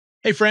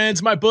Hey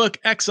friends, my book,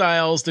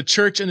 Exiles, The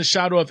Church in the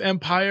Shadow of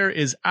Empire,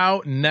 is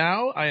out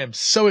now. I am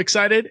so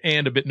excited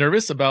and a bit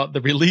nervous about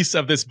the release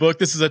of this book.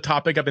 This is a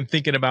topic I've been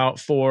thinking about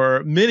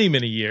for many,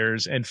 many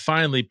years and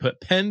finally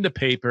put pen to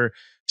paper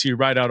to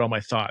write out all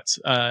my thoughts.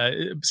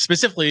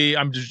 Specifically,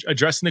 I'm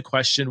addressing the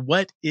question,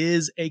 what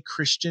is a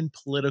Christian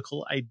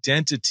political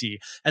identity?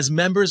 As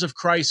members of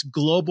Christ's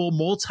global,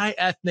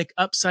 multi-ethnic,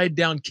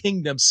 upside-down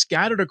kingdom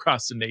scattered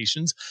across the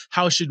nations,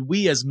 how should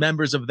we as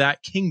members of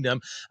that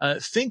kingdom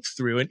think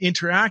through and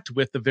interact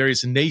with the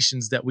various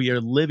nations that we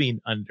are living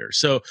under?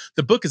 So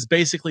the book is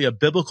basically a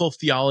biblical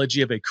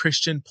theology of a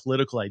Christian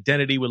political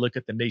identity. We look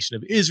at the nation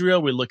of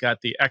Israel. We look at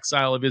the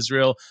exile of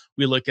Israel.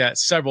 We look at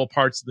several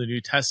parts of the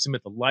New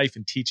Testament, the life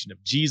and teaching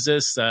of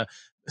Jesus,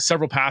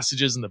 several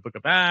passages in the book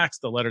of Acts,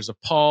 the letters of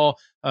Paul,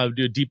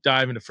 do a deep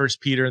dive into First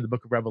Peter and the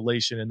book of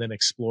Revelation, and then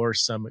explore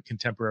some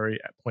contemporary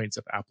points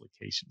of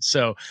application.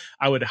 So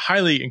I would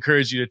highly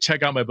encourage you to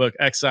check out my book,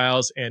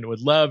 Exiles, and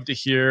would love to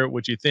hear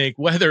what you think,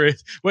 whether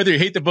you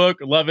hate the book,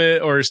 love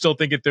it, or still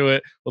thinking through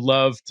it. Would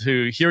love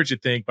to hear what you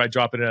think by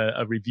dropping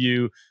a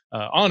review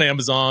on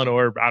Amazon,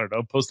 or I don't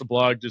know, post a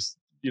blog, just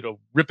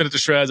ripping it to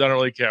shreds. I don't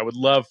really care. I would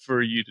love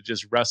for you to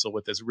just wrestle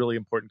with this really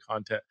important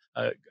content,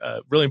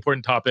 really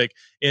important topic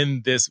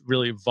in this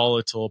really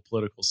volatile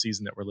political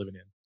season that we're living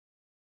in.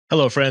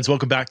 Hello, friends.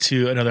 Welcome back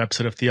to another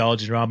episode of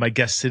Theology and Raw. My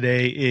guest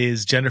today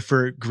is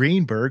Jennifer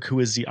Greenberg, who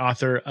is the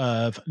author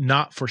of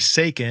Not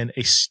Forsaken,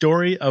 A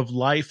Story of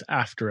Life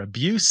After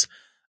Abuse.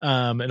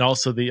 And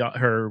also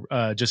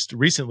her just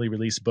recently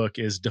released book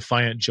is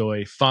Defiant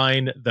Joy,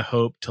 Find the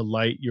Hope to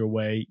Light Your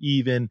Way,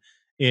 Even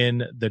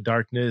in the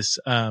Darkness.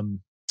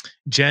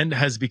 Jen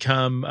has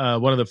become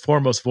one of the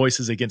foremost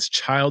voices against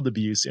child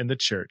abuse in the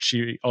church.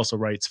 She also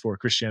writes for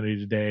Christianity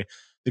Today,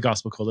 the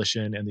Gospel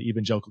Coalition, and the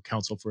Evangelical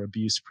Council for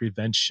Abuse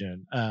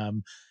Prevention.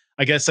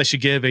 I guess I should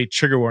give a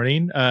trigger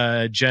warning.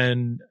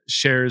 Jen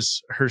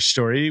shares her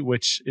story,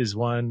 which is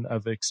one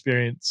of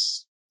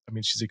experience. I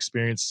mean, she's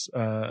experienced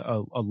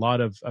a lot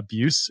of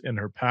abuse in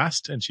her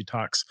past, and she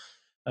talks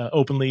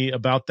openly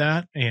about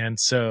that. And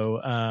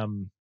so,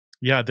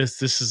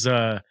 this is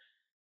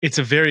it's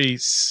a very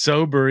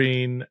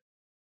sobering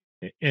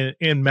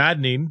and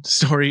maddening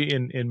story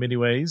in many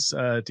ways,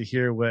 to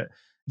hear what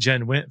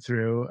Jen went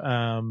through,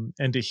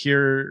 and to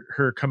hear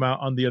her come out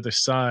on the other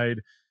side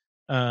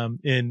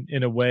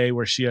in a way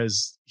where she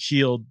has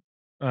healed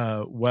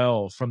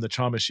well from the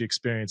trauma she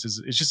experienced.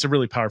 It's just a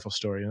really powerful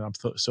story, and I'm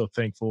so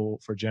thankful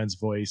for Jen's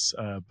voice,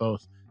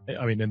 both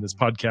in this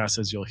podcast,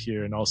 as you'll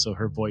hear, and also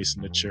her voice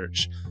in the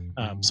church.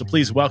 So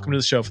please welcome to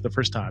the show for the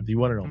first time, the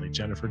one and only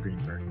Jennifer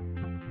Greenberg.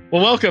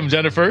 Well, welcome,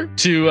 Jennifer,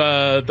 to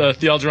the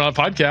Theology Raw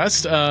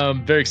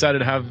podcast. Very excited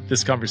to have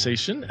this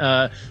conversation.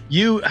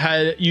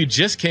 You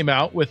just came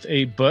out with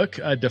a book,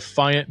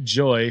 Defiant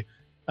Joy,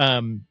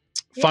 Find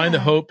the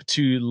Hope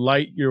to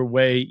Light Your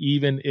Way,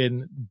 Even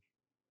in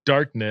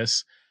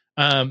Darkness.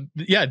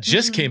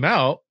 Just came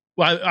out.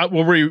 Well,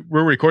 we're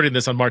recording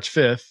this on March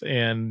 5th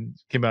and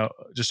came out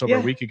just over a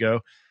week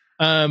ago.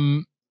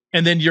 And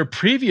then your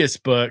previous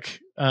book,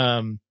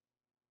 Not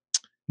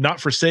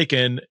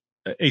Forsaken,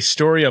 A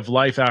Story of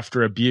Life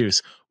After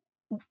Abuse.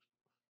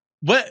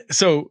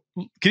 So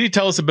can you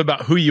tell us a bit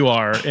about who you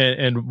are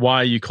and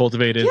why you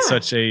cultivated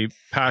such a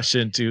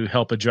passion to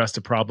help address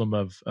the problem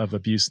of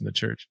abuse in the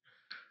church?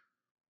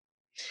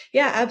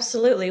 Yeah,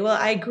 absolutely. Well,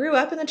 I grew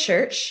up in the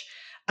church,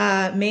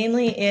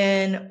 mainly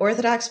in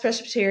Orthodox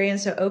Presbyterian,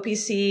 so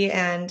OPC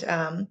and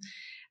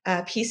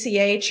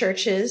PCA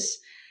churches.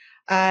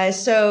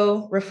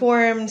 So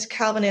Reformed,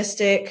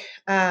 Calvinistic,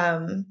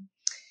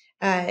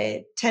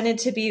 tended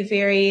to be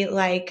very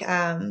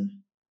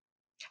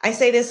I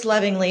say this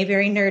lovingly,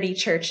 very nerdy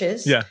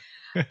churches. Yeah.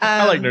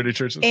 I like nerdy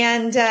churches.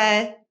 And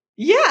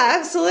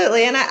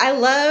absolutely. And I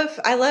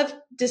love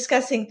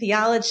discussing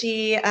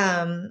theology, in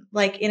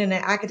an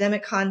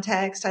academic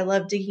context. I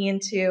love digging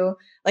into,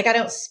 I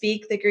don't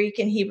speak the Greek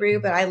and Hebrew,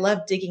 but I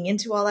love digging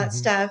into all that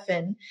stuff.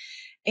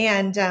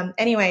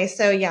 Anyway,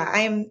 so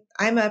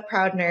I'm a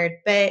proud nerd,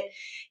 but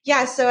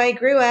so I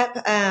grew up,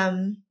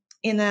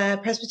 in a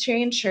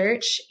Presbyterian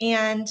church,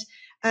 and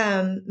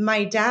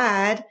my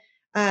dad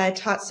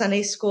taught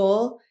Sunday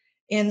school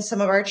in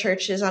some of our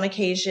churches on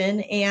occasion.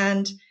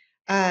 And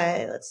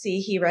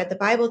he read the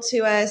Bible to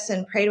us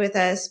and prayed with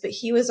us, but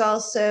he was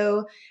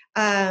also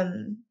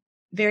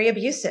very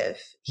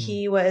abusive.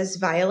 He was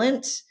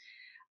violent.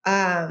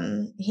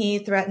 He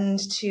threatened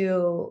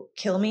to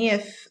kill me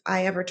if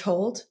I ever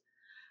told.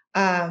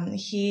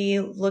 He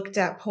looked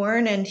at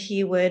porn and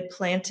he would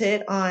plant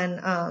it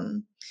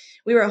on,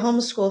 we were a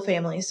homeschool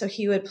family, so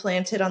he would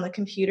plant it on the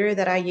computer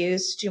that I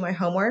used to do my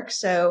homework.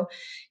 So,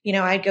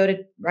 I'd go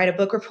to write a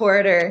book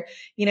report or,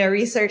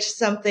 research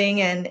something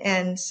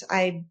and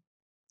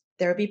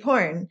there would be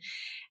porn.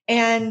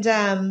 And,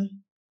 so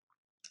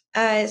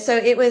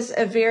it was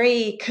a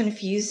very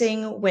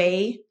confusing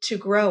way to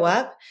grow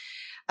up.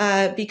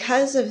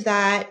 Because of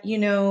that,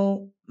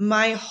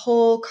 my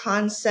whole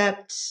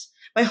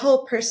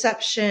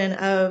perception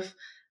of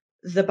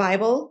the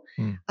Bible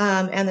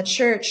and the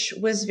church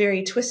was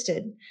very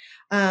twisted.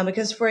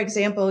 Because, for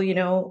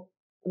example,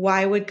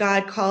 why would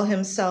God call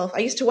himself? I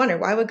used to wonder,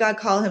 why would God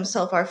call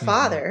himself our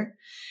Father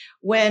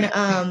when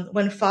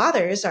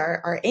fathers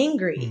are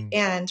angry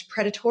and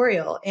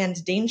predatorial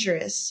and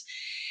dangerous?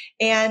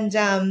 And,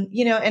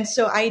 and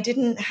so I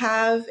didn't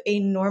have a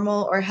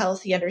normal or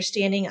healthy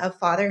understanding of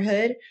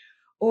fatherhood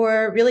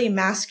or really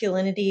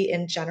masculinity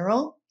in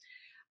general,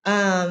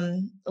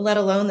 let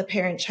alone the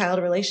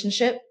parent-child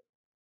relationship.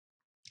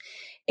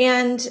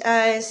 And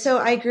so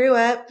I grew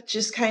up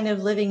just kind of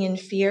living in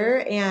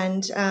fear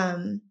and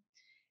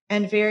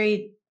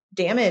very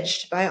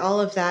damaged by all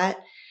of that.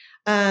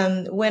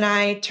 When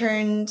I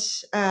turned,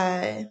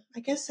 I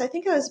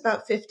think I was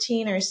about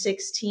 15 or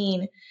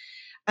 16.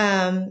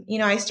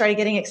 I started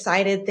getting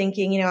excited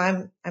thinking,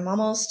 I'm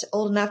almost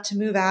old enough to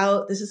move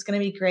out. This is going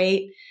to be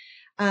great.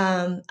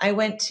 I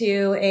went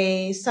to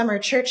a summer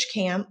church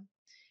camp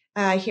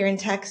here in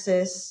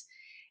Texas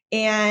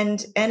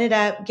and ended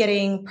up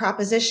getting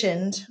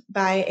propositioned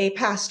by a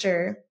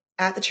pastor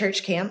at the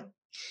church camp,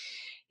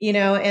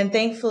 and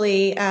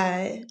thankfully,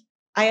 I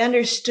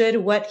understood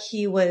what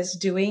he was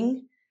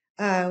doing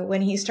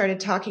when he started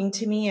talking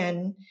to me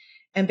and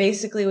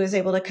basically was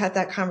able to cut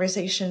that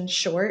conversation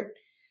short.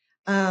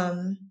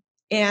 And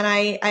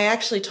I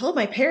actually told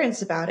my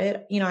parents about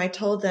it. I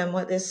told them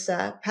what this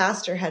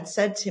pastor had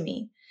said to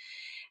me.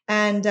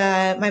 And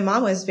my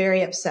mom was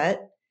very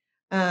upset.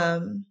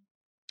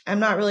 I'm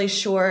not really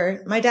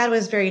sure. My dad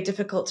was very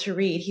difficult to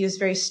read. He was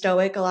very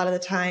stoic a lot of the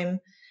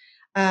time.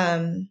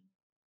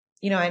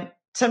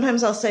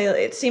 Sometimes I'll say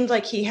it seemed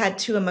like he had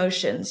two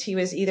emotions. He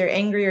was either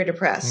angry or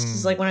depressed.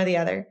 It's like one or the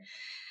other.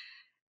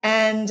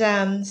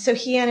 And so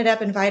he ended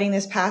up inviting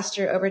this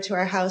pastor over to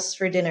our house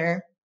for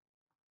dinner.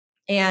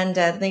 And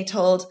they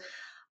told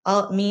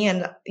me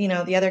and,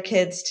 the other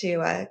kids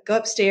to go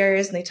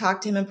upstairs, and they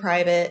talked to him in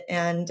private.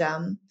 And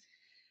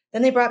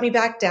then they brought me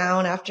back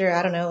down after,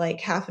 I don't know, like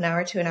half an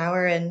hour to an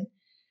hour, and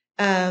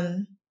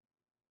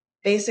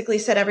basically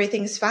said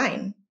everything's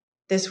fine.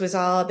 This was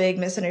all a big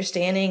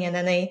misunderstanding. And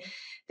then they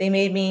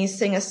made me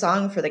sing a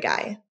song for the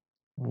guy.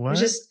 What? It was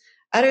just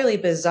utterly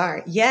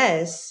bizarre.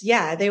 Yes.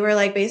 Yeah. They were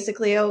like,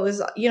 basically, it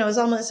was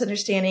all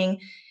misunderstanding.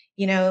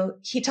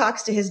 He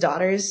talks to his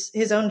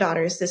own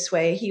daughters this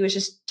way. He was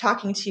just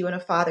talking to you in a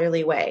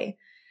fatherly way.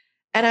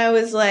 And I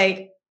was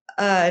like,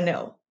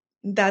 no,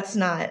 that's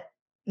not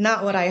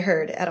what I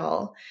heard at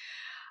all.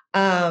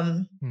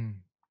 And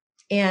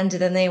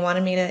then they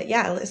wanted me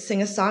to,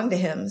 sing a song to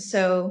him.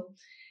 So,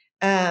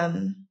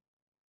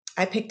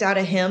 I picked out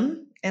a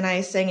hymn and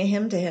I sang a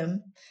hymn to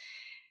him.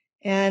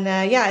 And,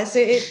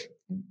 so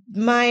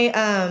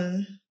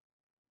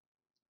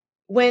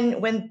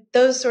when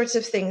those sorts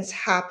of things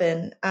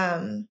happen,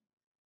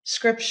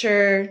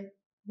 scripture,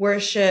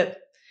 worship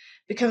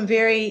become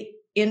very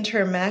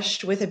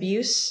intermeshed with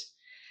abuse,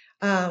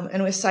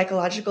 and with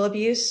psychological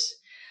abuse.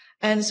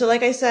 And so,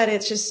 like I said,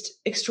 it's just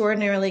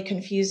extraordinarily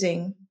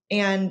confusing.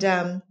 And,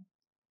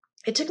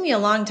 it took me a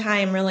long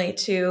time really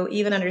to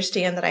even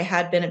understand that I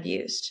had been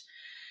abused.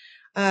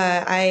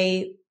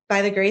 By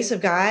the grace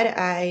of God,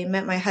 I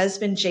met my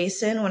husband,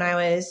 Jason, when I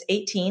was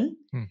 18.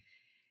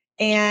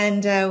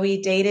 And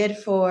we dated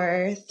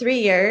for 3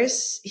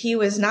 years. He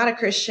was not a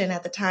Christian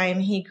at the time.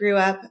 He grew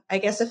up, I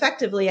guess,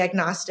 effectively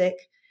agnostic.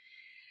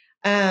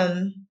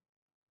 But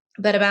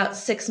about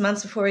 6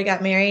 months before we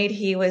got married,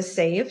 he was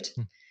saved.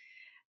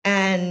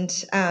 And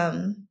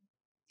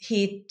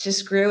he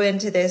just grew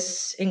into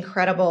this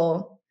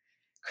incredible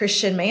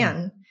Christian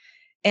man.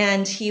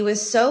 And he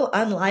was so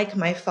unlike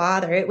my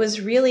father. It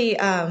was really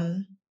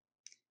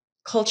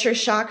culture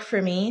shock for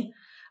me,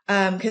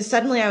 because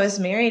suddenly I was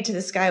married to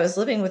this guy. I was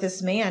living with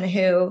this man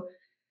who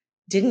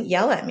didn't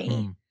yell at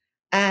me.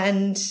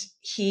 And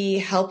he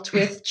helped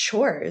with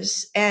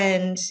chores,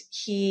 and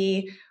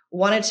he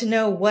wanted to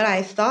know what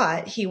I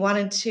thought. He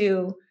wanted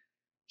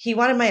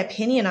my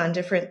opinion on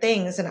different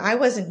things, and I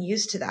wasn't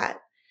used to that.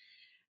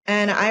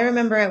 And I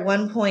remember at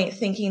one point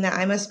thinking that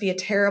I must be a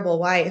terrible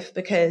wife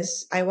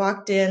because I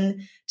walked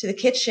in to the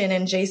kitchen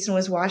and Jason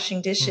was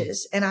washing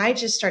dishes, and I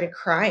just started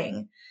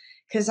crying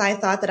because I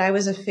thought that I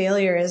was a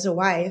failure as a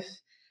wife.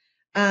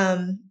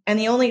 And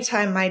the only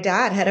time my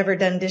dad had ever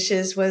done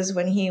dishes was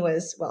when he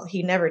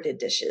never did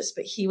dishes,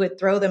 but he would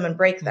throw them and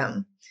break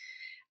them,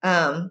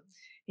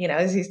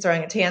 as he's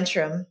throwing a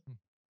tantrum.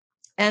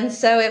 And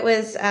so it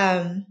was,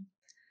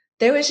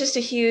 there was just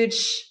a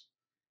huge,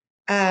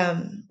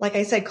 like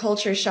I said,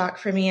 culture shock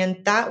for me.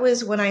 And that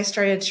was when I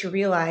started to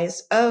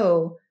realize,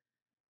 oh,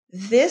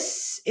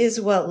 this is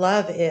what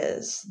love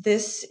is.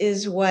 This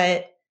is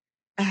what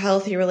a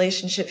healthy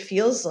relationship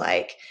feels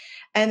like.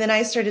 And then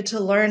I started to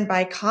learn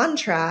by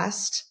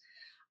contrast,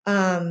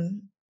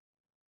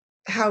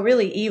 how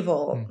really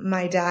evil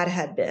my dad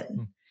had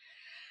been.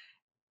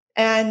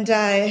 And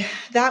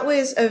that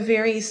was a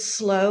very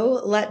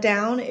slow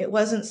letdown. It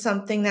wasn't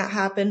something that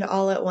happened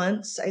all at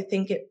once. I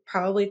think it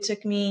probably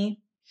took me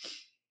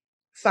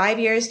 5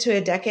 years to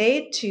a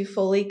decade to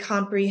fully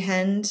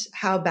comprehend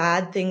how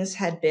bad things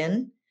had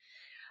been.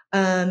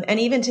 And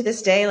even to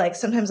this day, like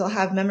sometimes I'll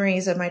have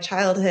memories of my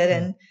childhood,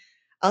 and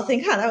I'll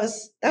think, that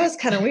was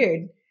kind of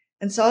weird.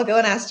 And so I'll go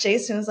and ask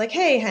Jason. It's like,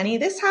 hey, honey,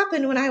 this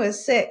happened when I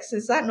was 6.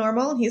 Is that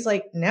normal? And he's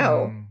like,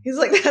 no. He's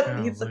like,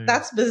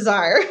 that's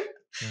bizarre.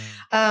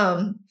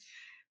 Yeah.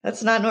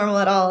 That's not normal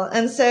at all.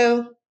 And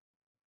so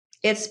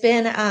it's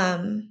been,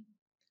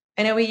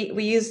 I know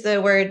we use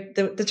the word,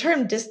 the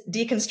term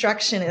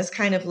deconstruction is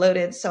kind of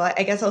loaded. So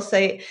I guess I'll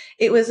say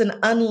it was an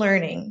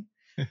unlearning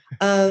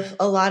of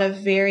a lot of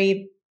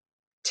very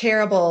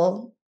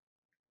terrible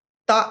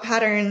thought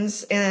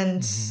patterns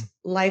and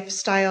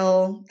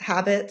lifestyle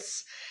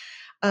habits,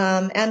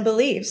 and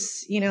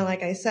beliefs,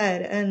 like I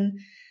said. And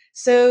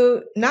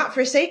so Not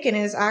Forsaken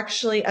is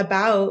actually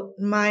about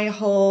my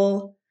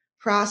whole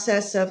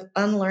process of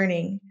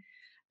unlearning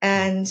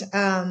and,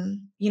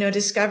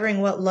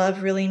 discovering what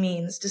love really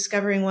means,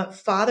 discovering what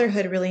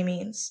fatherhood really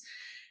means,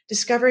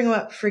 discovering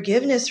what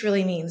forgiveness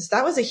really means.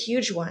 That was a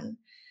huge one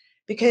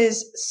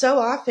because so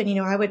often,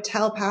 I would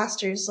tell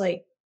pastors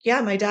like,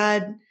 yeah, my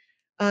dad,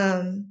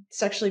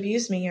 sexually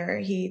abused me, or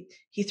he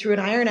threw an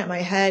iron at my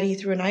head. He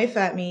threw a knife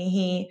at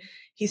me.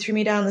 He threw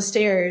me down the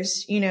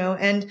stairs,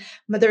 and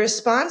the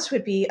response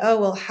would be, oh,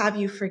 well, have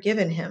you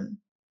forgiven him?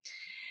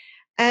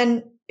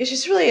 And it's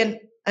just really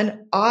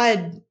an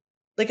odd,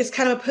 like it's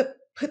kind of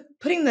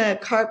putting the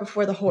cart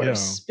before the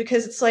horse,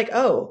 because it's like,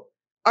 oh,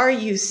 are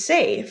you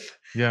safe?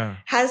 Yeah.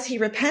 Has he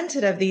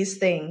repented of these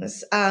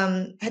things?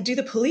 Do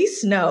the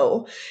police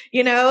know?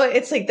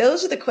 It's like,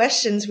 those are the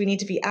questions we need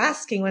to be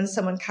asking when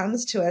someone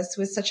comes to us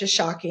with such a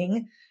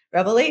shocking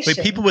revelation.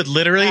 Wait, people would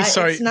literally,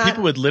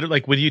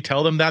 like, would you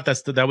tell them that?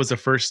 That was the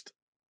first,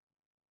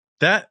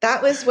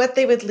 that was what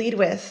they would lead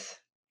with.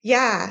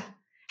 Yeah.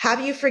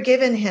 Have you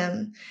forgiven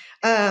him?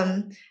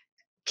 Can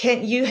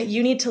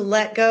you need to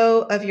let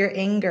go of your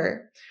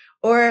anger.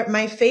 Or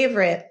my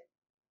favorite,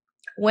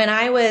 when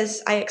I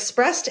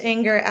expressed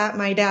anger at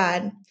my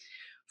dad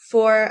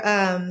for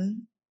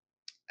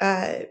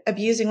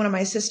abusing one of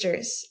my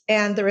sisters,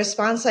 and the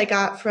response I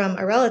got from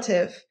a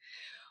relative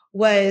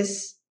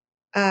was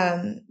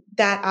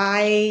that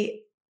I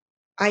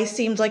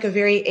seemed like a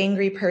very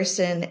angry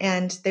person,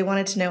 and they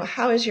wanted to know,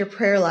 how is your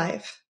prayer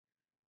life?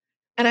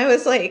 And I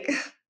was like,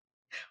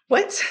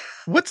 what?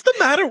 What's the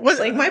matter? It's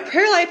like, my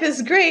prayer life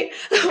is great.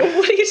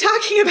 What are you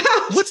talking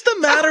about? What's the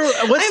matter?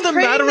 What's the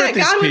matter with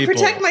these people? God would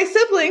protect my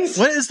siblings.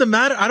 What is the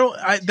matter?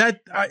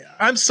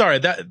 I'm sorry.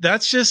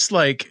 That's just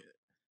like,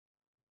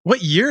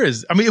 what year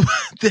is? I mean,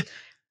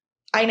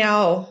 I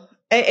know.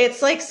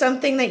 It's like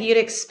something that you'd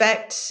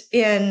expect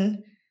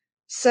in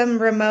some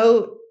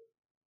remote,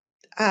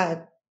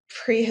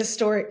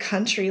 prehistoric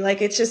country.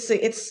 Like, it's just,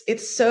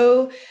 it's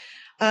so,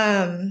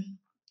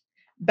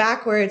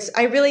 backwards.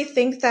 I really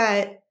think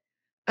that,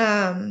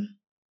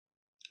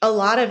 a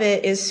lot of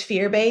it is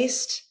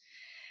fear-based.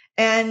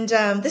 And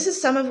this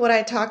is some of what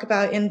I talk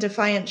about in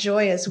Defiant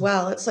Joy as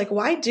well. It's like,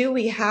 why do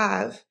we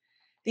have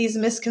these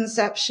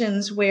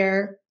misconceptions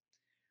where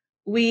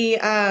we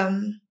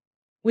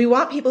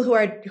want people who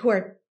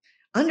are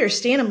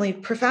understandably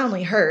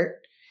profoundly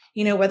hurt,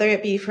 whether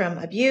it be from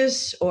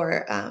abuse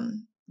or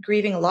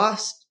grieving a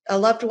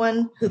loved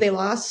one who they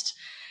lost,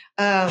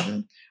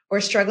 or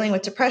struggling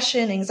with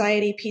depression,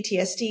 anxiety,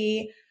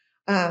 PTSD,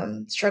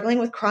 struggling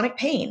with chronic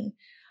pain.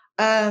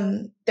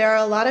 There are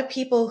a lot of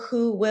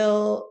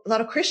a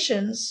lot of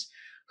Christians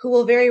who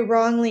will very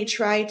wrongly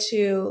try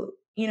to,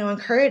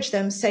 encourage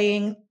them,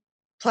 saying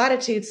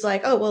platitudes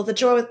like, oh, well, the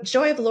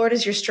joy of the Lord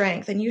is your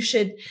strength, and you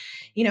should,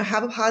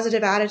 have a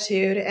positive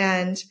attitude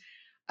and,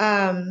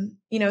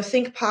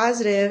 think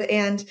positive.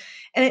 And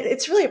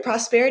it's really a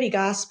prosperity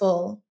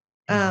gospel,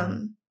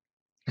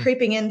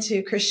 creeping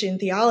into Christian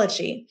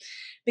theology,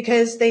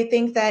 because they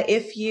think that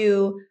if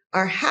you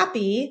are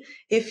happy,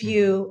 if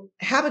you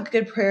have a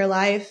good prayer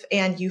life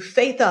and you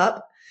faith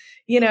up,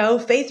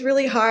 faith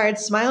really hard,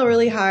 smile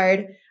really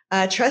hard,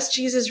 trust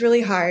Jesus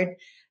really hard,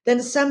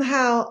 then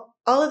somehow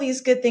all of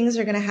these good things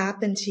are going to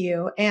happen to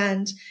you,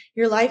 and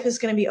your life is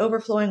going to be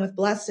overflowing with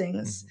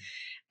blessings,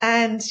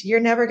 and you're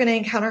never going to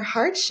encounter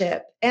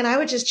hardship. And I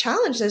would just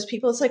challenge those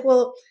people. It's like,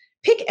 well,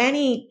 pick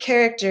any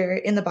character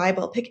in the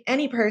Bible, pick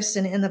any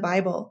person in the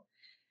Bible,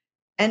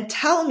 and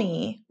tell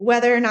me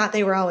whether or not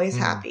they were always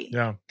happy.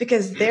 Yeah.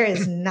 Because there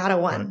is not a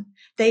one.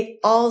 They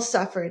all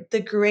suffered.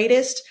 The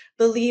greatest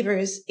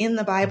believers in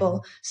the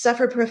Bible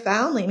suffered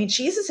profoundly. I mean,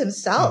 Jesus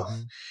himself,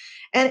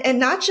 and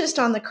not just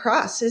on the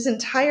cross, his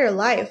entire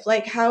life,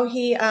 like how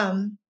he,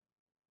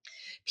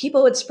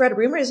 people would spread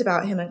rumors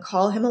about him and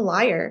call him a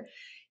liar.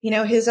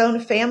 His own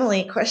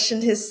family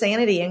questioned his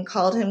sanity and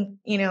called him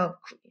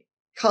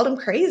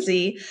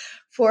crazy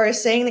for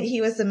saying that he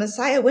was the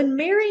Messiah, when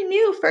Mary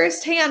knew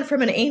firsthand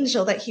from an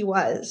angel that he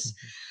was.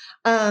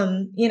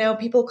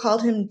 People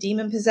called him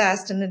demon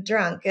possessed and a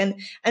drunk.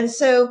 And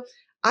so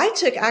I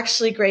took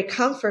actually great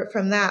comfort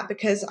from that,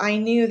 because I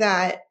knew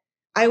that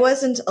I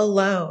wasn't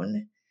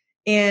alone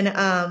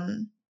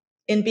in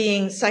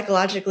being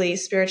psychologically,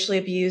 spiritually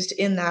abused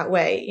in that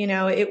way.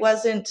 It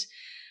wasn't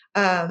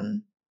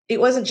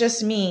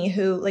just me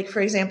who, like, for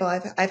example,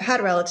 I've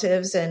had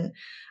relatives and,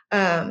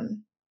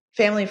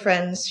 family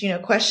friends,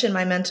 question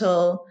my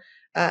mental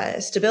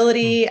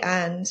stability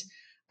and,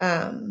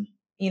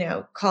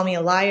 call me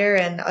a liar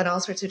and all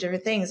sorts of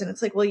different things. And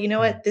it's like, well, you know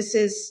what?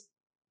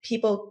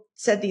 People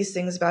said these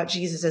things about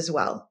Jesus as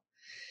well.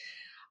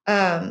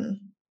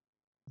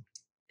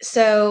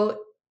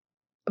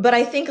 But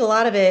I think a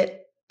lot of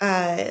it,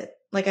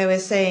 like I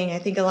was saying, I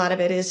think a lot of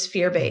it is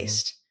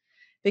fear-based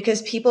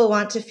because people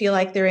want to feel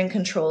like they're in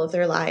control of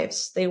their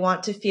lives. They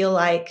want to feel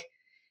like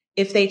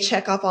if they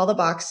check off all the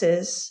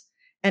boxes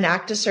and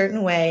act a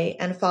certain way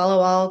and follow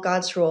all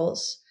God's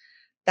rules,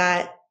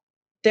 that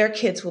their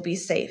kids will be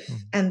safe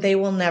and they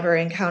will never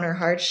encounter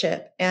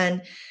hardship.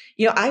 And,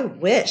 I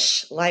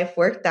wish life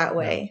worked that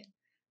way.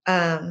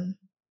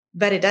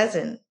 But it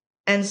doesn't.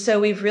 And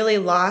so we've really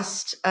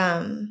lost,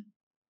 I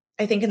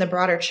think in the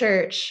broader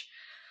church,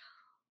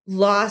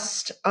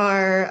 lost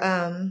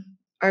our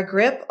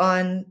grip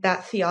on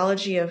that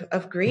theology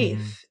of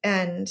grief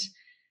and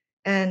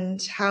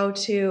how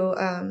to,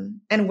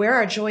 and where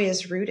our joy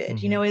is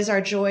rooted. Is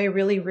our joy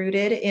really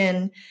rooted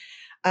in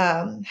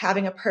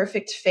having a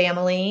perfect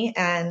family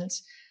and,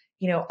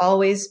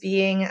 always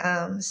being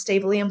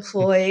stably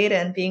employed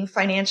and being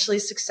financially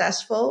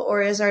successful? Or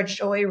is our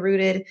joy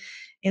rooted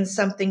in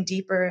something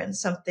deeper and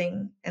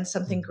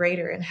something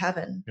greater in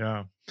heaven?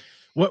 Yeah.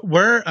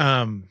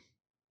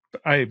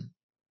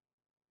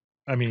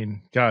 I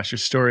mean, gosh, your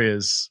story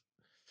is,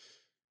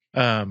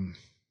 honestly,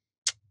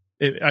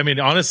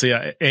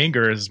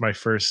 anger is my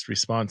first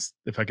response,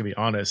 if I can be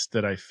honest,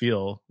 that I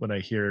feel when I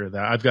hear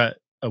that. I've got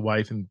a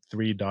wife and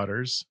 3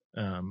 daughters,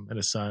 and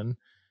a son,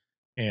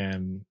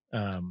 and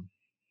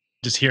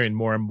just hearing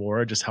more and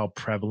more just how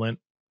prevalent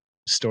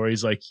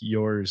stories like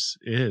yours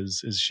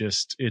is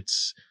just,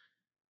 it's,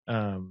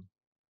 I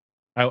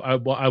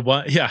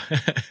want, yeah.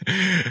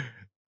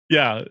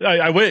 Yeah,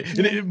 I wait.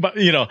 Yeah. But,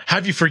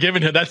 have you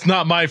forgiven him? That's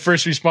not my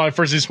first response.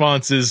 First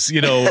response is,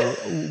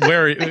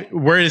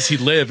 where does he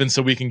live? And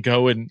so we can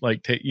go and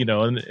like take,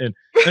 and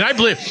I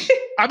believe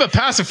I'm a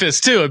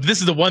pacifist too. This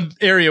is the one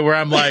area where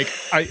I'm like,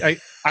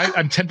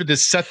 I'm tempted to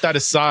set that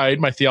aside,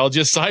 my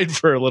theology aside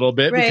for a little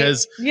bit,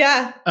 because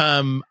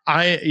I'm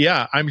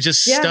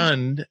just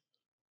stunned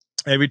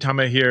every time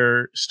I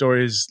hear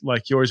stories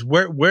like yours.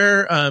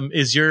 Where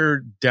is your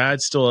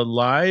dad still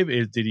alive?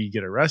 Did he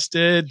get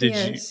arrested?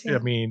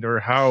 Or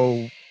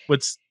how?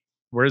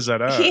 Where's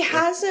that at?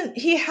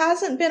 He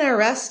hasn't been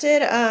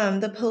arrested.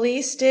 The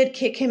police did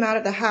kick him out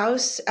of the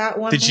house at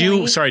one point.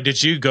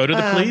 Did you go to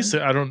the police?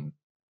 I don't.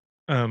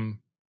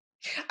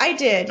 I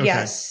did. Okay.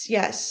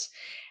 Yes.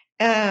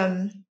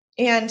 And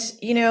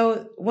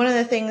one of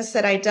the things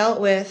that I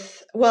dealt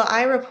with,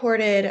 I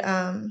reported,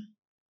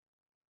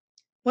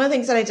 one of the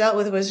things that I dealt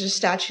with was just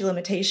statute of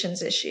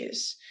limitations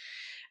issues.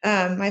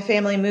 My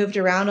family moved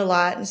around a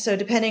lot. And so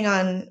depending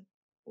on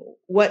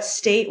what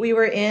state we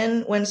were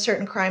in when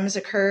certain crimes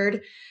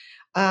occurred,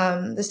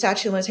 the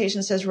statute of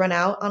limitations has run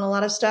out on a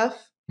lot of stuff.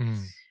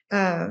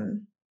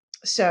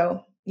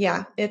 So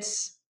yeah,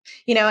 it's,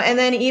 and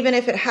then even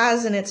if it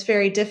hasn't, it's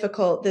very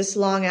difficult this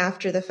long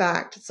after the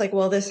fact. It's like,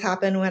 well, this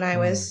happened when I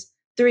was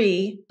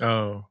 3.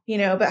 Oh,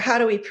 but how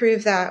do we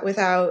prove that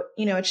without,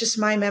 it's just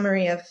my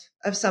memory of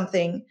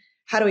something.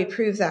 How do we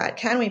prove that?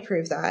 Can we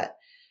prove that?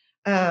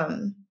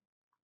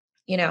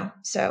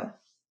 So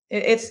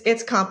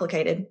it's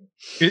complicated.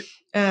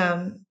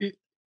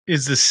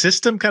 Is the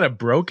system kind of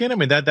broken? I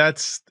mean,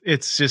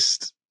 it's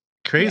just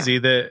crazy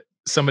that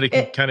somebody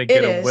can kind of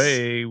get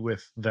away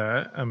with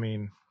that. I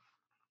mean,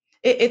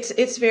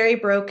 it's very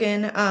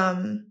broken.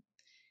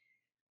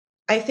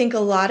 I think a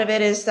lot of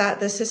it is that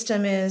the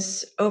system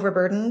is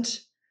overburdened.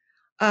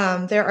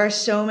 There are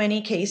so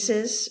many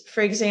cases.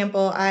 For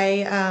example,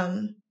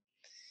 I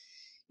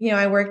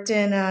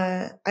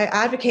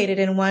advocated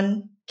in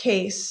one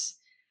case,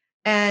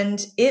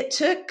 and it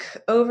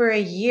took over a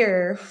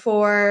year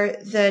for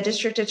the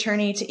district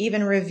attorney to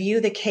even review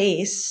the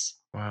case.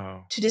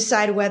 Wow. To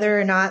decide whether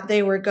or not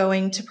they were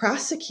going to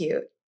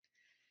prosecute.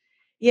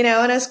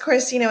 And of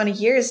course, in a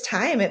year's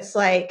time, it's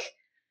like,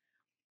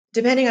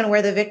 depending on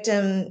where the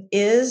victim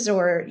is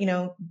or,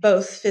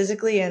 both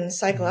physically and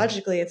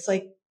psychologically, it's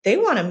like they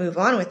want to move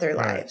on with their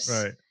lives.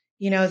 Right.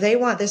 They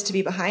want this to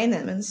be behind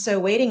them. And so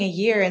waiting a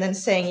year and then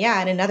saying,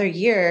 in another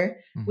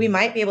year, we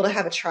might be able to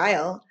have a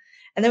trial.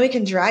 And then we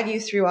can drag you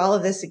through all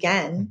of this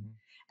again.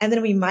 And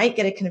then we might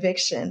get a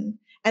conviction.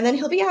 And then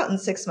he'll be out in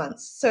 6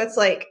 months. So it's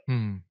like,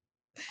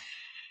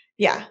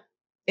 yeah,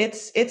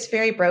 it's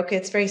very broken.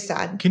 It's very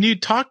sad. Can you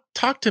talk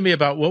to me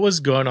about what was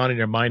going on in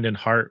your mind and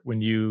heart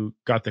when you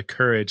got the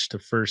courage to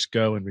first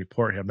go and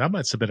report him? That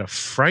must have been a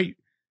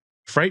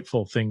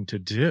frightful thing to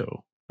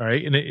do,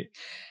 right? And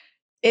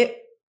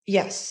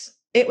yes,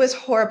 it was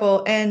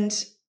horrible. And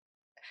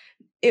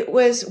it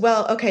was,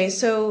 okay,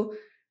 so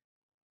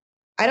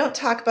I don't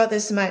talk about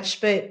this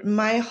much, but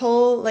my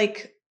whole,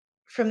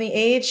 from the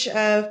age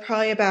of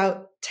probably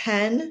about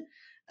 10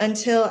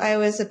 until I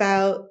was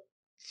about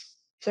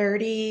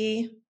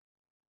 30,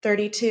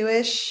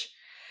 32-ish,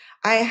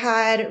 I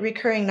had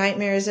recurring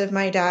nightmares of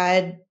my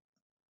dad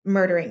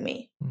murdering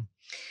me.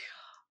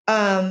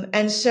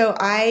 And so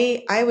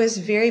I was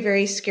very,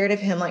 very scared of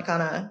him,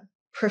 on a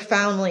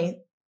profoundly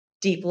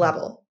deep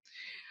level.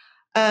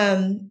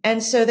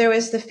 And so there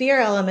was the fear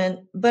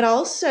element, but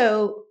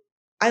also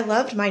I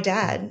loved my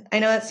dad. I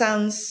know that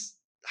sounds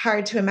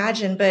hard to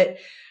imagine, but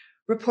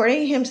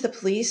reporting him to the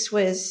police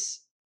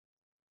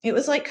it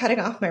was like cutting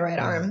off my right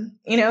arm.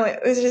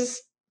 It was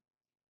just,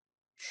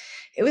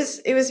 it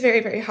was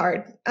very, very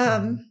hard.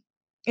 And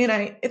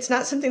it's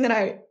not something that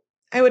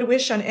I would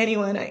wish on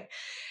anyone.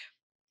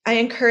 I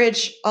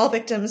encourage all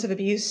victims of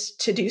abuse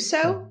to do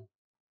so,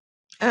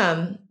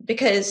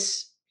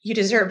 because you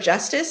deserve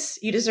justice.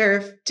 You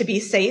deserve to be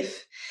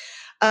safe.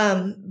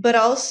 But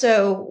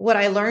also what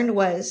I learned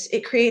was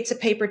it creates a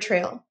paper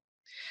trail.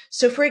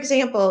 So for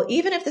example,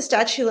 even if the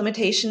statute of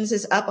limitations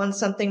is up on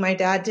something my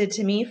dad did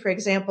to me, for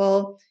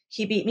example,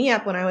 he beat me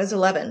up when I was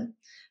 11,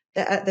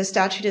 the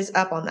statute is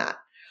up on that.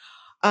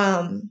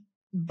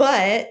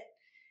 But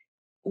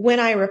when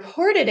I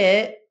reported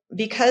it,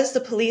 because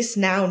the police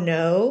now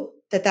know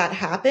that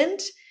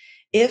happened,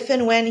 if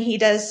and when he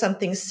does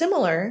something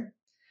similar,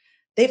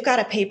 they've got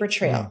a paper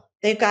trail.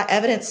 They've got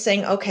evidence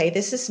saying, okay,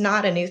 this is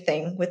not a new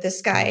thing with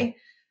this guy.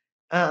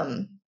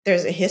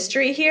 There's a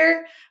history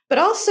here, but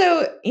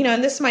also,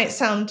 and this might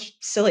sound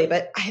silly,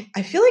 but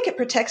I feel like it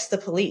protects the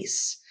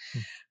police,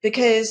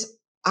 because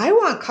I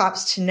want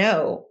cops to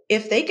know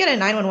if they get a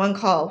 911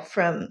 call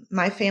from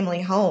my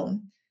family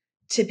home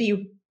to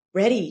be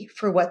ready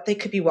for what they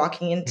could be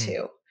walking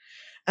into.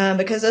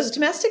 Because those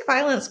domestic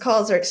violence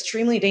calls are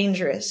extremely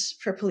dangerous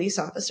for police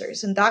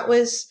officers. And that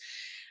was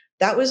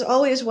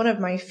always one of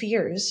my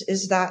fears,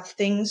 is that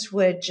things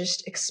would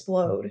just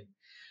explode.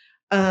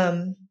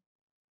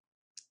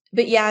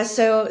 But yeah,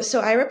 so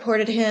I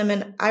reported him,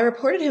 and I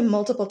reported him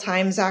multiple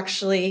times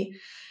actually,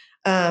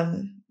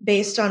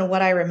 based on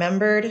what I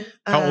remembered.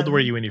 How old were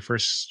you when you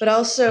first? But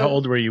also, how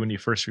old were you when you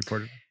first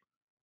reported?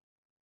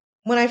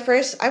 When I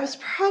was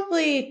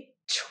probably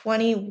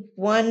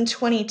 21,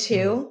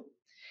 22.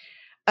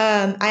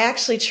 I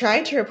actually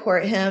tried to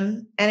report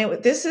him,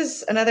 and this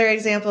is another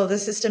example of the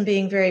system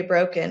being very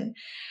broken.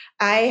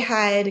 I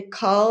had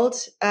called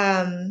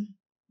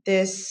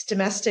this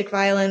domestic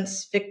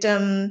violence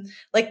victim,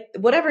 like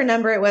whatever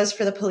number it was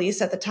for the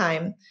police at the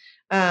time,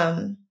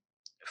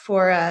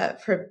 for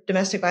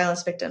domestic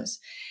violence victims.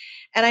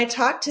 And I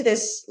talked to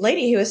this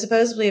lady who was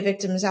supposedly a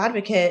victim's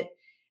advocate,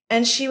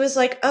 and she was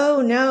like,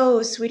 "Oh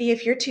no, sweetie,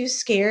 if you're too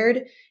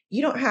scared,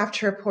 you don't have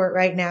to report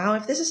right now.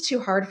 If this is too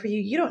hard for you,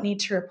 you don't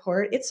need to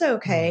report. It's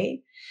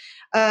okay."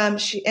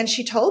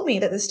 She told me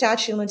that the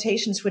statute of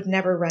limitations would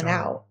never run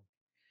out.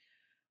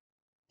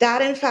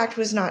 That, in fact,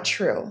 was not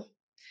true.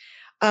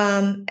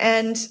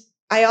 And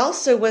I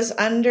also was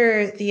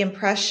under the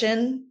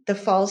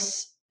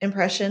false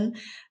impression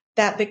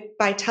that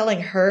by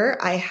telling her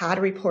I had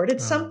reported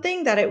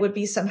something, that it would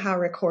be somehow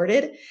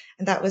recorded.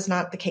 And that was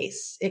not the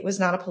case. It was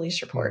not a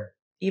police report,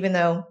 even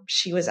though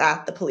she was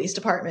at the police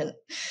department.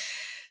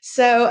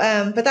 So,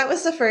 but that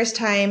was the first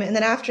time. And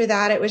then after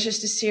that, it was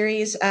just a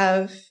series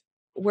of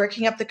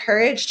working up the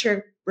courage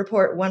to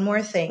report one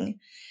more thing.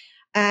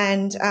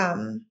 And,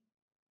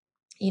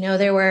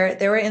 there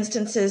were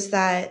instances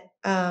that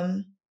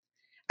I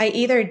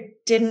either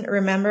didn't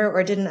remember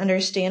or didn't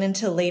understand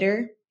until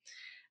later.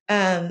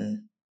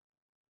 Trauma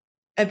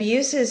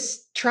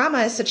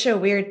is such a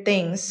weird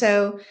thing.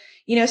 So,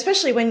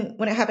 especially when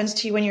it happens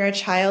to you when you're a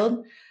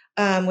child,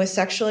 with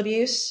sexual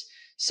abuse.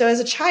 So as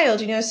a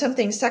child,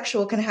 something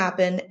sexual can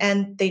happen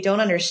and they don't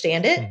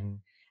understand it.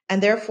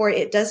 And therefore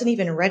it doesn't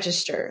even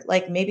register.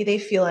 Like maybe they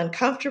feel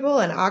uncomfortable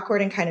and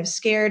awkward and kind of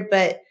scared,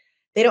 but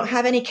they don't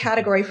have any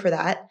category for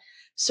that.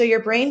 So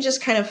your brain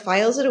just kind of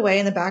files it away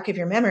in the back of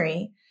your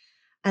memory.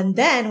 And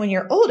then when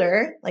you're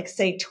older, like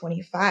say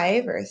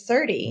 25 or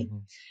 30,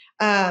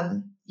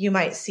 you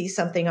might see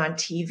something on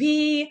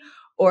TV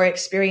or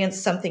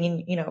experience something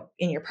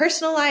in your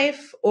personal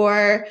life,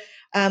 or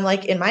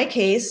like in my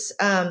case,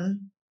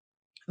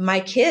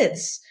 my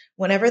kids,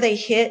 whenever they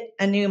hit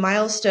a new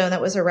milestone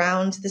that was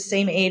around the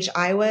same age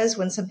I was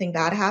when something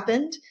bad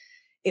happened,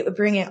 it would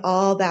bring it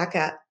all back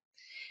up.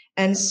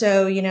 And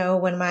so,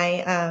 when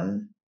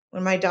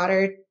my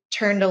daughter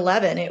turned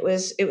 11, it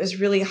was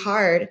really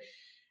hard,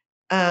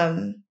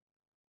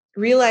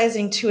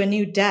 realizing to a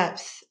new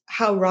depth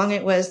how wrong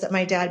it was that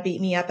my dad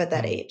beat me up at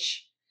that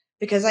age.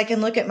 Because I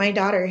can look at my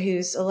daughter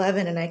who's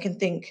 11 and I can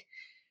think,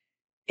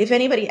 if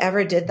anybody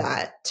ever did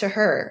that to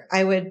her,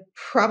 I would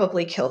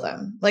probably kill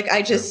them. Like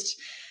I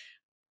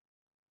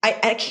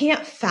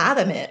can't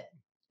fathom it.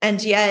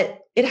 And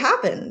yet it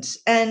happened.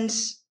 And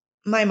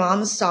my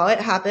mom saw it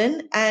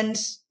happen and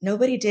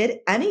nobody did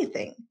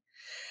anything.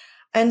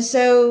 And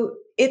so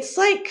it's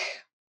like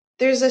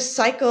there's a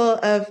cycle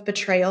of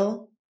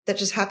betrayal that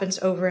just happens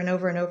over and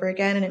over and over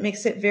again. And it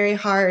makes it very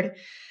hard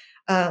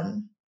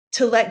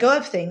to let go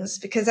of things,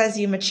 because as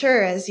you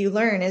mature, as you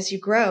learn, as you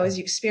grow, as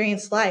you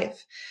experience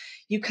life,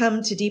 you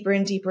come to deeper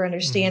and deeper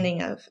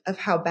understanding of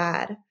how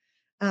bad.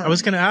 I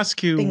was going to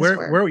ask you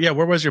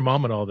where was your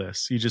mom in all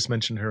this? You just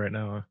mentioned her right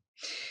now.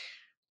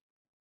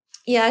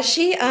 Yeah,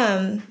 she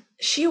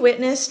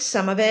witnessed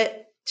some of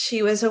it.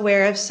 She was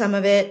aware of some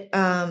of it,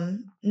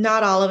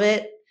 not all of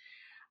it.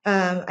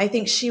 I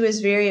think she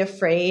was very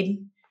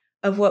afraid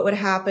of what would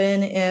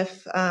happen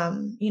if,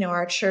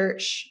 our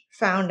church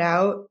found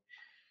out.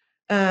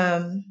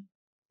 And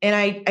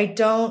I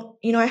don't,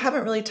 I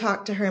haven't really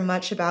talked to her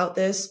much about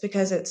this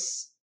because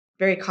it's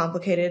very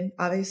complicated,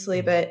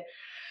 obviously, but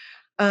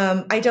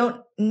I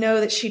don't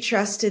know that she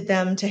trusted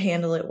them to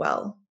handle it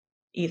well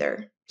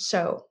either.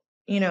 So,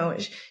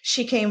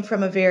 she came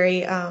from a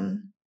very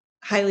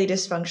highly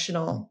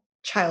dysfunctional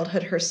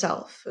childhood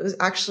herself. It was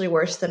actually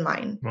worse than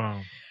mine.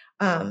 Wow.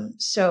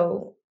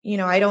 So,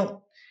 I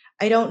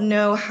don't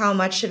know how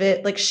much of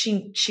it, like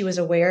she was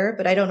aware,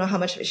 but I don't know how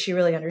much of it she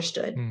really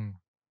understood. Yeah.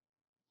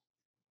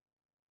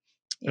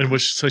 And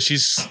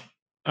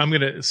I'm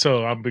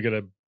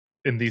gonna,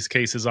 in these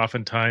cases,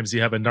 oftentimes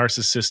you have a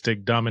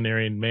narcissistic,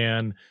 domineering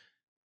man,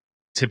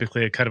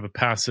 typically a kind of a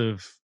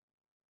passive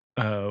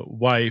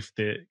wife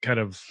that kind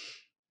of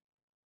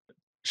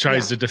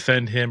tries to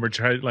defend him or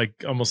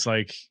almost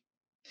like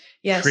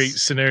create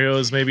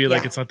scenarios, maybe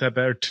like it's not that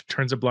bad, or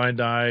turns a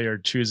blind eye or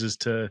chooses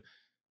to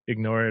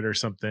ignore it or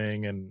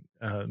something, and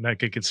that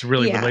gets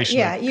really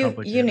relationally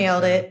complicated. You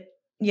nailed it.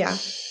 Yeah.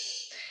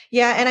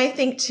 And I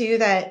think too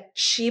that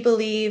she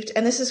believed,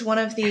 and this is one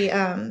of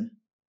the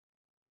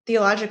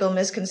theological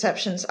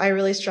misconceptions I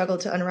really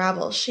struggled to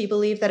unravel. She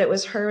believed that it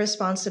was her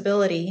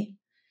responsibility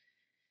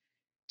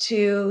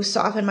to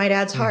soften my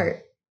dad's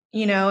heart.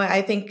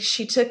 I think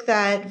she took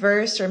that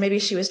verse, or maybe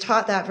she was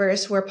taught that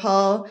verse where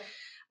Paul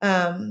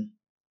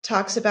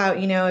talks about,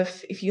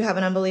 if you have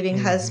an unbelieving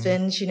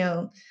husband,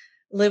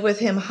 live with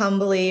him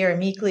humbly or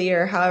meekly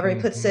or however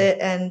he puts it.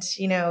 And,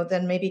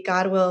 then maybe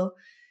God will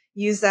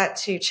use that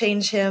to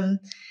change him.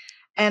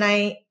 And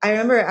I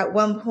remember at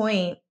one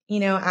point,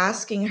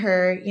 asking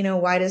her,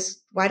 why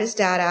does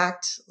dad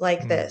act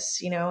like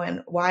this,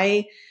 and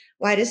why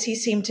does he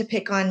seem to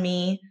pick on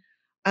me?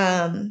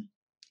 And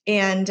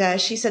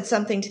she said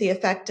something to the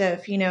effect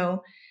of,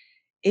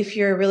 if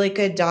you're a really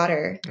good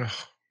daughter,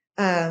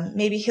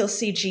 maybe he'll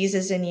see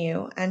Jesus in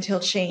you and he'll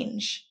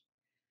change.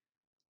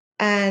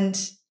 And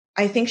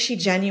I think she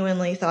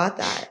genuinely thought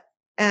that.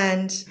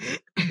 And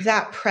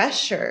that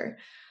pressure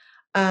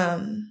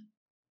to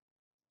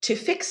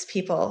fix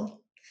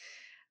people,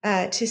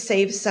 to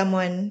save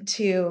someone,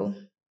 to,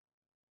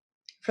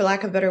 for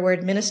lack of a better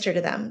word, minister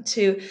to them,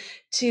 to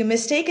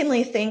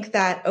mistakenly think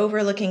that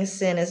overlooking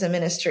sin is a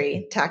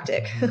ministry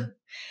tactic.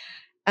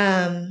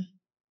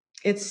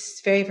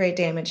 It's very, very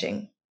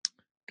damaging.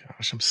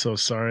 Gosh, I'm so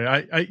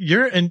sorry.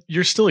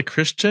 You're still a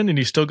Christian and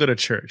you still go to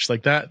church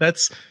like that.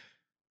 That's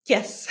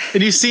yes.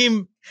 And you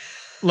seem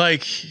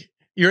like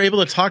you're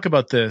able to talk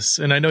about this.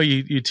 And I know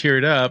you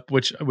teared up,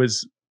 which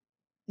was,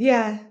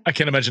 I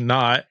can't imagine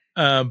not.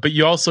 But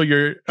you also,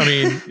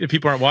 if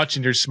people aren't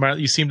watching, you're smart.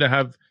 You seem to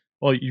have,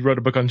 well, you wrote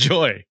a book on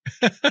joy.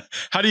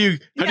 How do you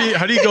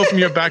go from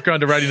your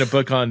background to writing a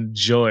book on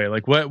joy?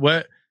 Like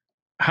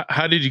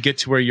how did you get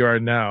to where you are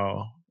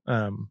now?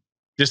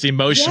 Just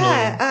emotionally.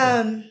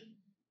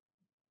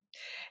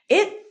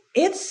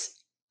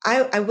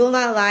 I will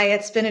not lie.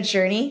 It's been a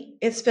journey.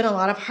 It's been a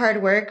lot of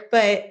hard work,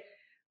 but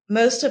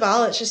most of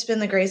all, it's just been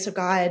the grace of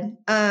God.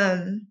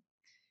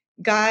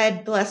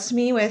 God blessed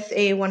me with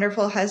a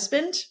wonderful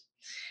husband.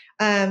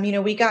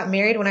 We got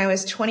married when I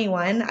was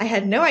 21. I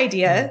had no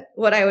idea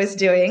what I was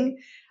doing.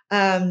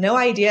 No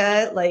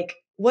idea like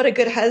what a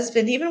good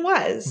husband even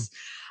was.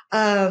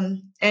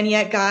 And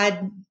yet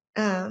God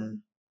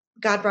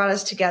brought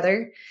us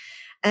together,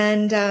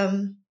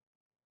 and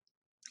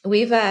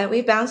we've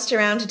bounced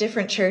around to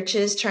different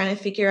churches trying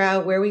to figure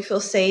out where we feel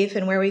safe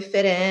and where we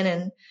fit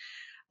in,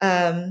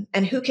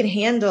 and who can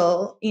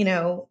handle,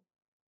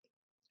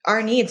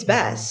 our needs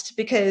best,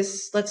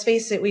 because let's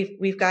face it,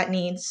 we've got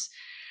needs.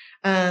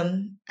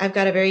 I've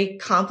got a very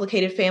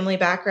complicated family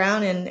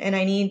background, and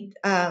I need,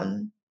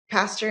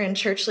 pastor and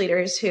church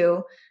leaders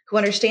who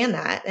understand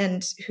that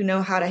and who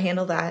know how to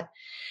handle that.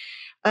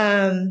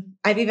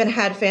 I've even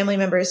had family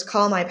members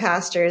call my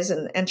pastors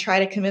and try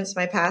to convince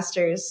my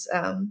pastors,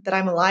 that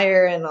I'm a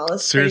liar and all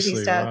this crazy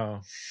stuff.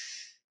 Wow.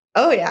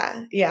 Oh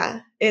yeah.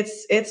 Yeah.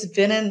 It's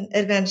been an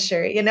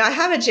adventure. I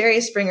have a Jerry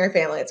Springer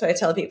family. That's what I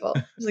tell people.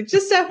 It's like,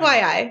 just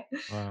FYI,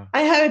 wow.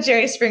 I have a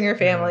Jerry Springer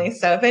family. Yeah.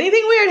 So if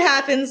anything weird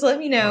happens, let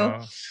me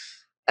know.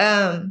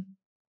 Wow.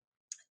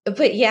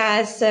 But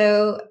yeah,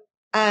 so,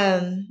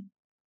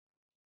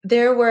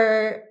 there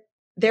were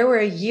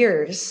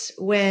years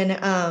when,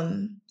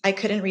 I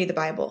couldn't read the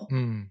Bible.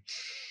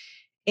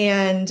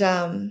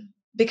 And,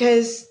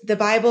 because the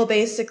Bible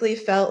basically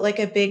felt like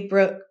a big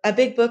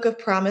book of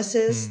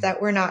promises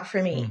that were not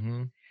for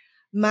me.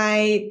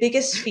 My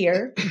biggest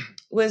fear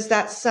was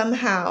that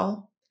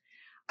somehow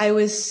I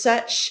was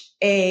such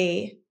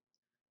a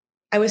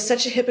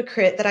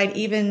hypocrite that I'd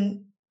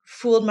even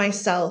fooled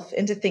myself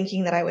into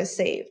thinking that I was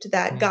saved,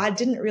 that God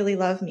didn't really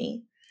love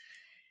me.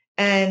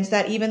 And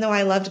that even though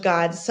I loved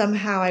God,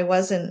 somehow I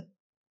wasn't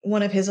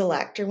one of his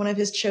elect or one of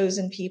his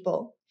chosen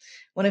people,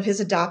 one of his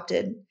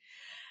adopted.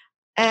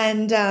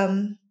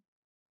 And,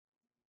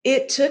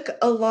 it took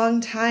a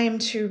long time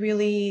to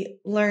really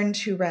learn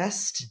to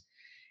rest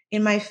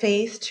in my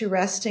faith, to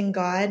rest in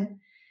God.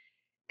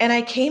 And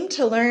I came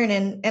to learn,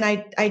 and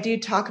I do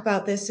talk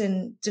about this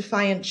in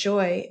Defiant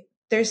Joy.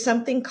 There's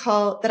something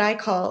that I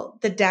call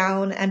the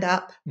down and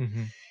up.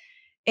 Mm-hmm.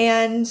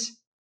 And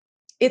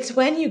it's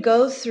when you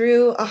go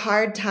through a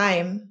hard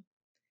time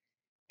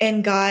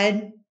and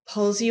God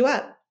pulls you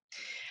up.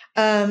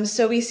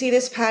 So we see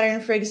this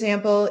pattern, for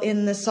example,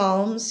 in the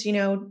Psalms.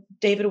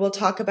 David will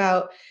talk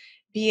about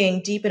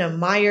being deep in a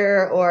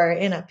mire or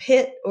in a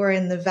pit or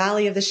in the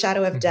valley of the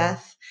shadow of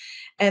death.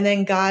 And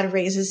then God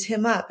raises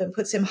him up and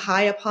puts him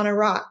high upon a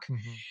rock.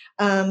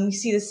 You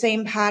see the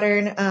same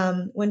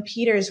pattern when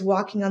Peter is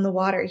walking on the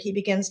water. He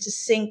begins to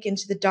sink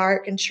into the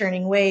dark and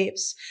churning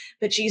waves,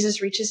 but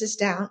Jesus reaches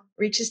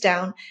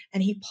down,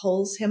 and he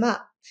pulls him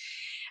up.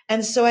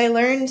 And so I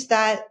learned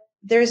that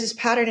there's this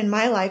pattern in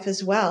my life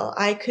as well.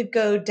 I could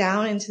go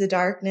down into the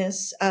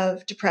darkness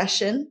of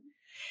depression,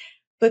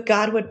 but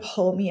God would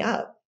pull me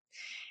up,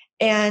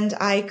 and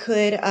I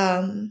could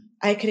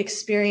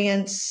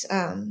experience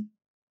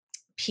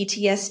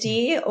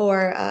PTSD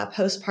or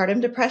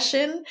postpartum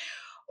depression.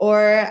 Or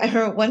I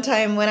remember one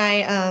time when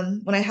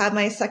I had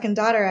my second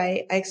daughter,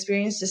 I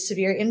experienced a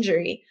severe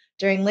injury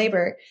during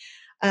labor.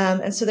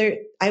 And so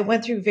I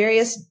went through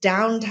various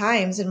down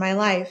times in my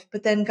life,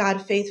 but then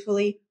God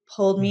faithfully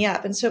pulled me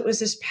up. And so it was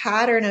this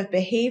pattern of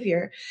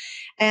behavior.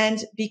 And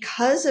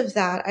because of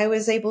that, I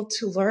was able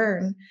to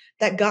learn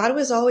that God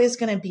was always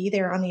going to be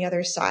there on the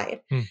other side,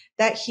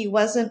 that he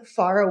wasn't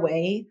far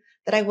away,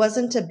 that I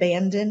wasn't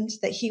abandoned,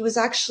 that he was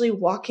actually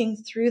walking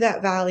through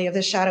that valley of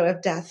the shadow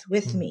of death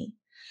with me.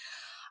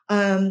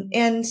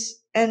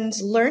 And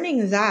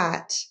learning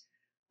that,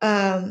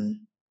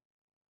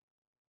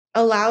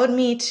 allowed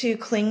me to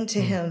cling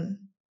to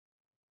him,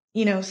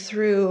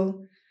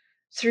 through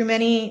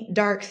many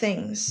dark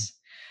things.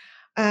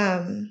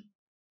 And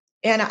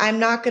I'm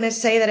not going to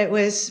say that it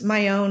was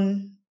my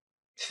own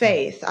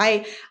faith.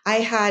 I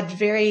had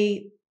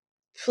very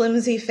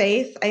flimsy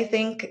faith, I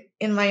think,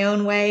 in my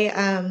own way.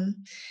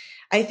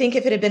 I think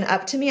if it had been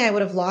up to me, I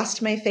would have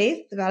lost my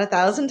faith about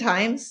 1,000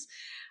 times.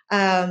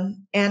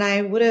 And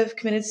I would have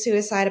committed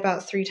suicide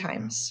about 3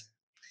 times.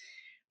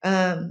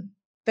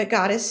 But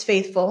God is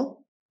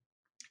faithful.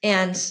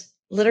 And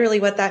literally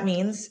what that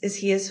means is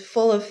he is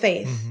full of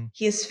faith.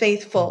 He is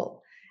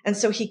faithful. And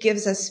so he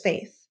gives us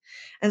faith.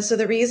 And so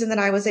the reason that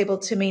I was able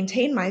to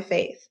maintain my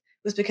faith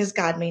was because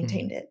God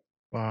maintained it.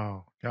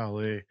 Wow.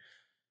 Golly.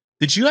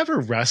 Did you ever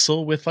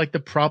wrestle with like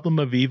the problem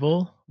of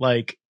evil?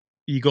 Like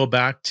you go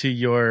back to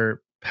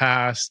your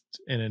past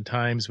and in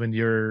times when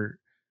you're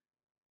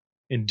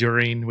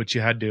enduring what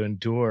you had to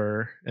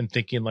endure and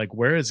thinking like,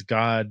 where is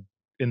God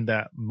in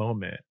that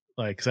moment?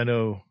 Like, 'cause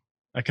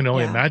I can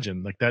only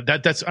imagine like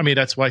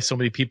that's why so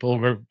many people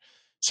were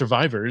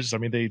survivors. I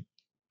mean, they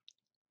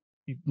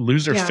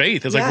lose their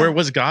faith. It's like, where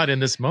was God in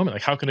this moment?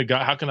 Like, how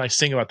can I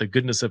sing about the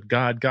goodness of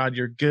God? God,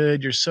 you're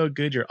good. You're so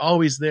good. You're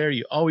always there.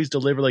 You always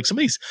deliver. Like some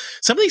of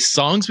these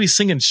songs we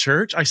sing in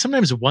church, I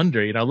sometimes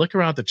wonder, I look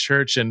around the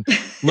church and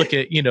look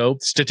at,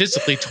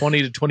 statistically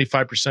 20 to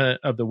 25%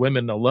 of the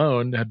women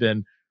alone have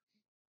been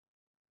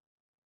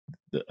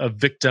a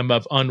victim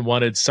of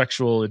unwanted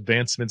sexual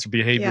advancements or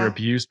behavior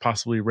abuse,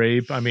 possibly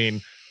rape. I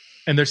mean,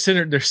 and they're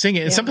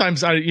singing. And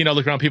sometimes I,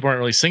 look around, people aren't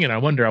really singing. I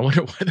wonder why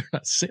they're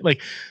not singing.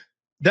 Like,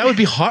 that would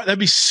be hard. That'd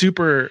be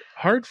super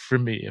hard for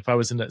me if I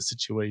was in that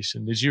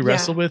situation. Did you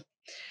wrestle with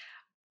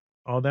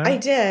all that? I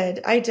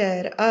did.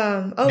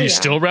 Do you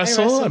still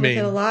wrestle? I wrestled with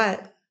it a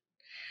lot.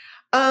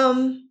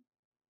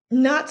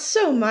 Not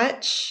so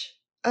much.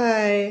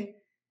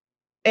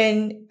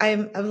 And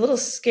I'm a little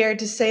scared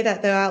to say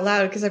that though out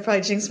loud because I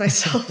probably jinxed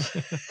myself.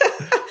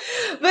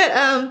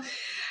 But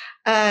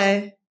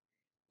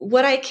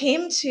what I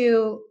came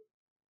to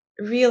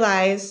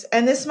realize,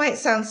 and this might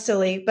sound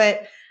silly,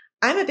 but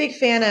I'm a big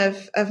fan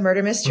of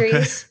murder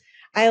mysteries.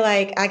 I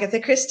like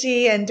Agatha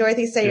Christie and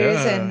Dorothy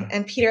Sayers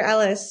and Peter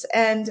Ellis.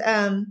 And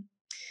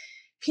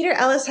Peter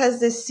Ellis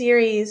has this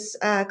series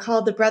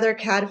called the Brother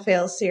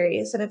Cadfael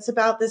series, and it's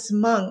about this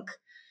monk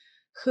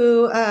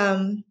who,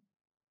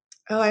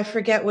 I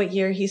forget what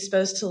year he's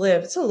supposed to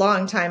live. It's a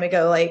long time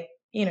ago,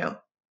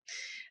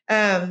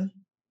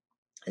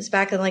 it's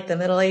back in like the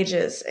Middle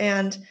Ages,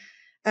 and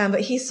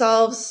but he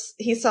solves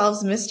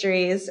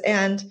mysteries,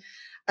 and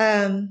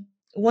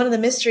one of the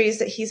mysteries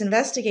that he's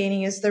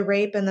investigating is the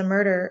rape and the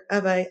murder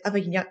of a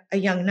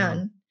young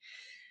nun.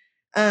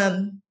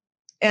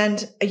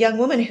 And a young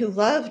woman who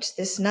loved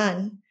this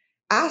nun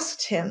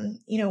asked him,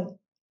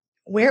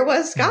 where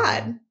was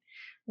God?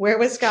 Where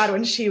was God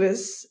when she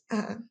was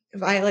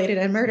violated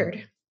and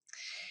murdered?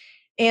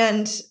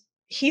 And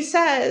he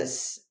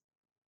says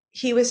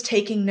he was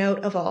taking note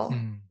of all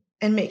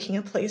and making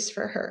a place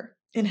for her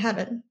in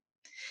heaven.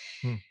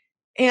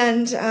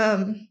 And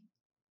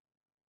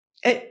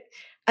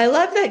I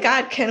love that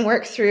God can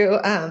work through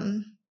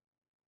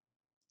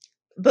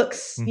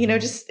books,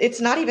 just it's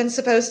not even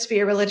supposed to be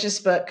a religious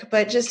book,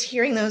 but just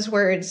hearing those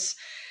words,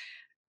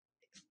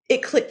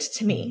 it clicked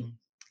to me.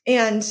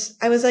 And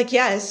I was like,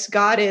 yes,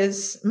 God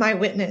is my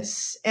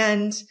witness.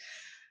 And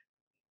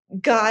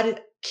God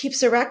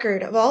keeps a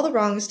record of all the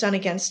wrongs done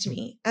against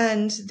me.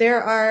 And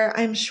there are,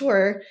 I'm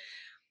sure,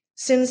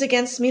 sins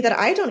against me that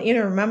I don't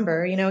even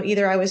remember.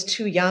 Either I was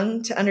too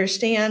young to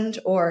understand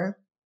or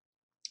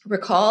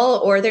recall,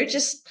 or they're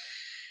just,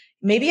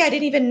 maybe I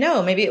didn't even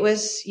know. Maybe it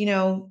was,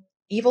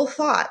 evil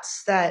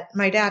thoughts that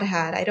my dad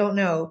had. I don't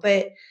know.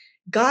 But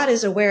God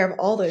is aware of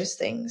all those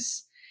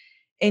things.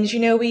 And,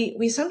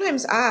 we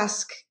sometimes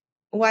ask,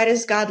 why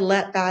does God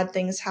let bad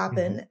things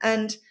happen?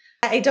 And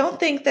I don't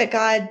think that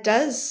God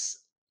does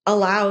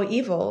allow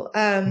evil.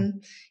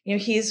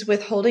 He's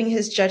withholding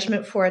his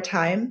judgment for a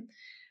time,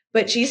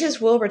 but Jesus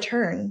will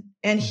return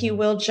and he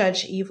will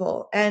judge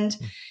evil. And,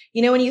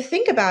 when you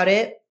think about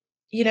it,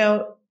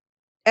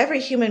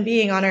 every human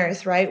being on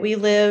earth, right? We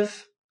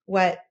live,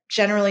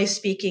 generally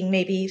speaking,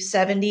 maybe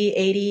 70,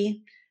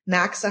 80,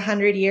 max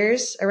 100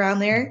 years around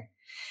there.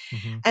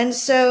 And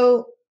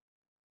so,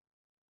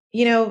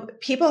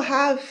 people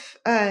have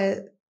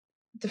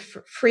the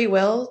free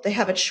will. They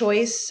have a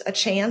choice, a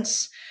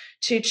chance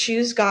to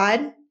choose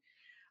God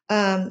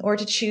or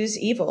to choose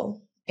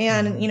evil.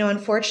 And,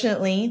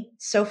 unfortunately,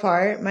 so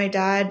far, my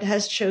dad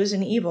has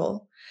chosen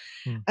evil.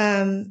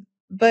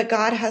 But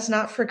God has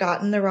not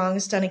forgotten the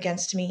wrongs done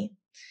against me.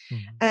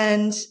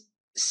 And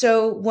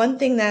so one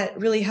thing that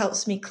really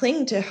helps me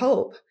cling to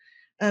hope,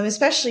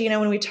 especially,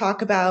 when we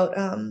talk about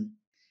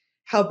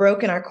how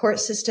broken our court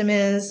system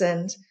is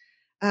and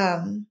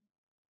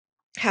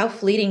how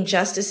fleeting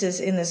justice is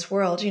in this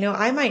world.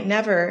 I might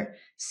never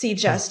see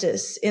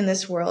justice in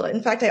this world.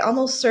 In fact, I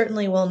almost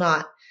certainly will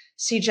not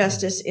see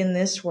justice in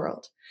this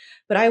world,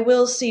 but I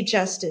will see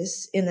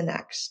justice in the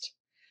next.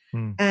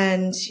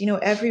 And,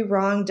 every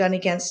wrong done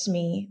against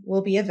me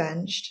will be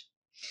avenged.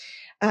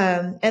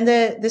 And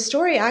the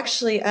story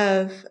actually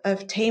of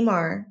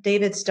Tamar,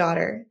 David's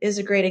daughter, is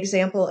a great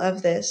example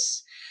of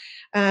this.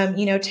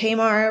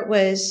 Tamar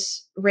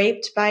was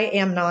raped by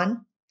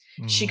Amnon.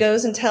 She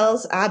goes and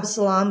tells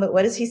Absalom, but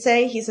what does he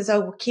say? He says,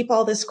 "Oh, keep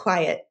all this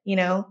quiet,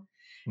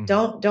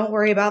 don't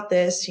worry about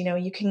this.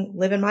 You can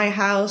live in my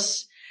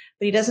house,"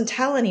 but he doesn't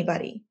tell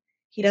anybody.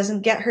 He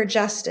doesn't get her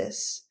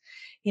justice,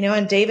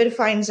 and David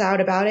finds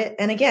out about it.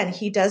 And again,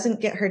 he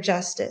doesn't get her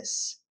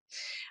justice.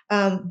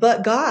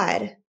 But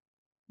God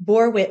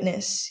bore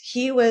witness.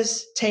 He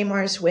was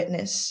Tamar's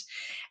witness.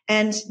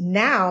 And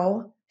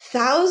now,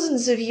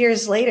 thousands of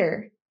years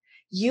later,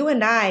 you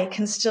and I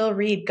can still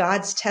read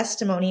God's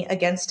testimony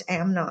against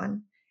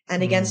Amnon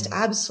and against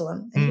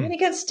Absalom and even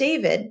against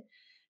David,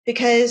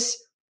 because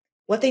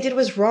what they did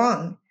was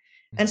wrong.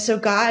 And so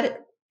God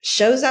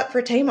shows up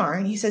for Tamar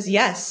and he says,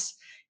 yes,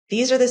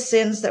 these are the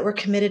sins that were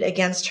committed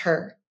against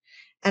her.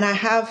 And I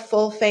have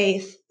full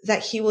faith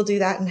that he will do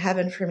that in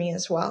heaven for me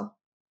as well.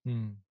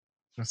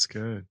 That's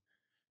good.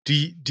 Do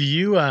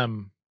you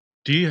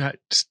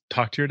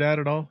talk to your dad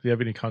at all? Do you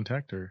have any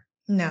contact or?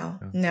 No,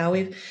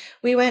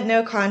 we went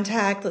no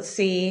contact. Let's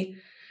see.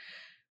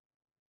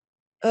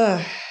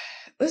 It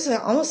was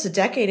almost a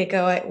decade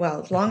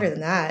ago. Longer than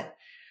that.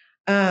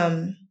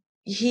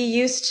 He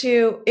used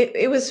to,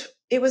 it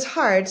was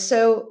hard.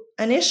 So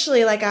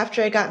initially,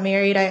 after I got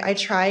married, I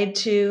tried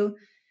to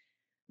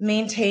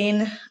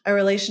maintain a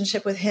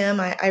relationship with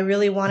him. I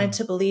really wanted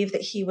to believe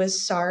that he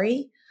was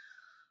sorry,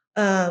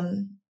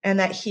 and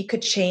that he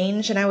could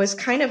change. And I was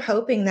kind of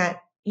hoping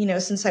that,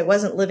 since I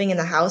wasn't living in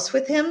the house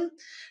with him,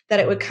 that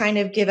it would kind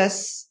of give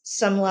us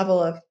some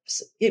level of,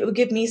 it would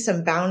give me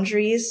some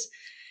boundaries,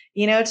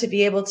 to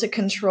be able to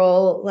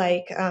control,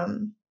 I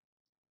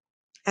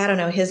don't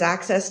know, his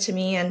access to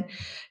me. And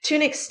to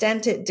an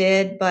extent it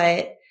did,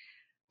 but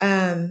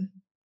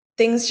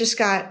things just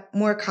got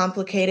more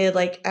complicated.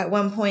 At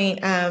one point,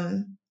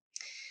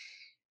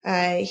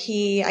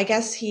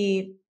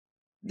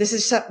 this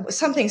is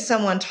something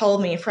someone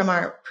told me from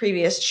our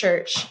previous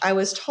church. I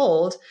was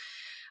told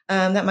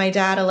that my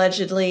dad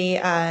allegedly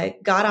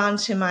got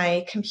onto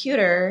my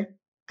computer,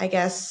 I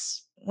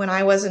guess, when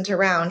I wasn't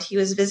around. He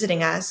was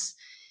visiting us,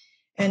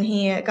 and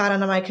he got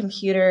onto my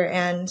computer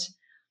and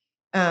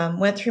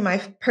went through my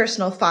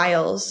personal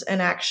files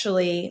and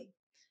actually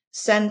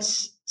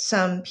sent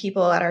some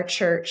people at our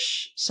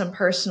church some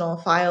personal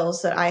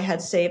files that I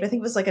had saved. I think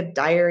it was like a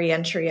diary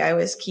entry I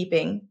was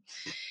keeping.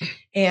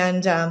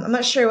 And I'm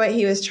not sure what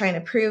he was trying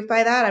to prove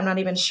by that. I'm not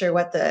even sure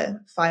what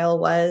the file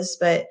was,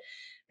 but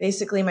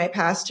basically my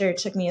pastor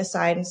took me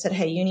aside and said,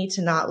 "Hey, you need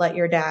to not let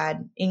your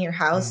dad in your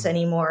house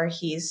anymore.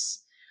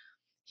 He's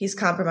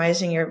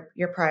compromising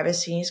your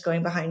privacy. He's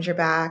going behind your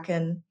back."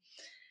 And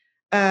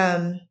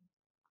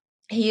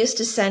he used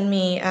to send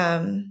me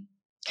kind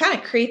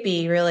of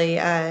creepy, really,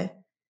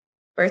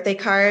 birthday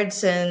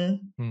cards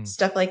and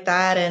stuff like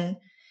that. And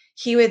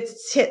he'd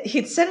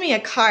send me a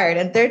card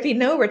and there'd be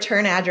no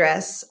return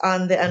address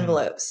on the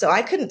envelope. So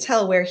I couldn't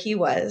tell where he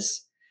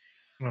was.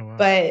 Oh, wow.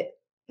 But,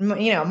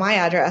 my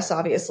address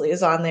obviously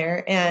is on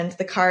there. And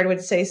the card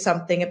would say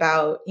something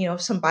about,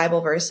 some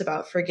Bible verse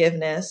about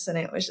forgiveness. And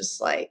it was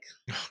just like,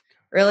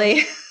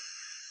 really?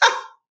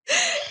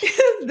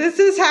 This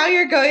is how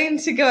you're going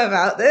to go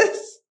about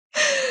this?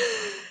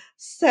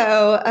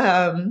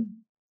 So,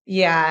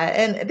 yeah.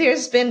 And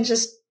there's been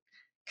just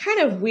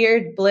kind of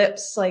weird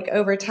blips, like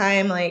over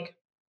time, like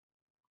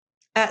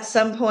at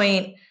some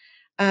point,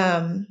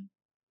 and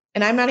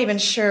I'm not even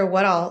sure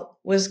what all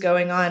was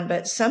going on,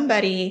 but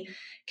somebody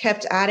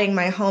kept adding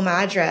my home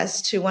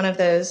address to one of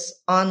those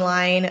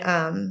online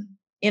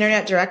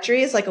internet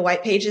directories, like a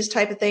white pages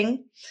type of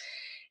thing.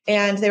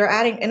 And they were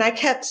adding, and I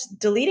kept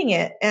deleting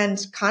it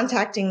and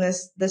contacting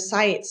the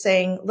site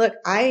saying, look,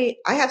 I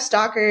have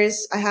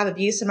stalkers. I have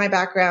abuse in my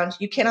background.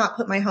 You cannot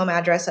put my home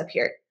address up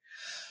here.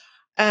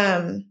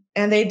 And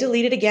they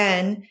deleted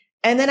again.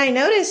 And then I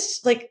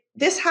noticed, like,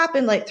 this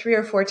happened like 3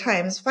 or 4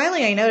 times.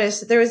 Finally, I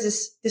noticed that there was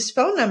this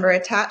phone number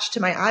attached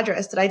to my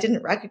address that I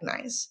didn't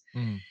recognize.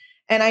 Mm.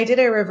 And I did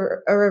a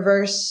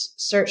reverse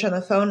search on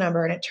the phone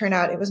number, and it turned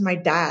out it was my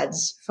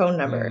dad's phone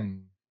number.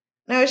 And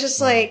I was just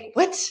like,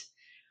 what?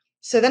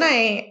 So then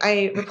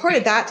I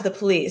reported that to the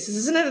police. This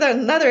is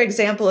another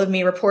example of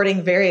me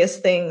reporting various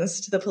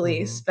things to the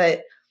police,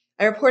 but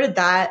I reported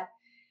that,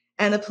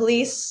 and the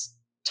police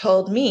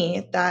told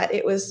me that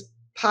it was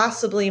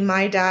possibly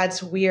my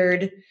dad's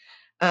weird,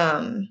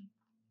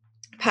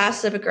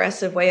 passive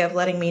aggressive way of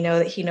letting me know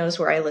that he knows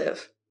where I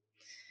live.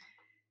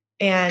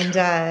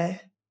 And,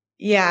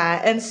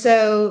 yeah. And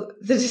so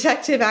the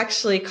detective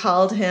actually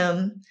called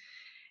him,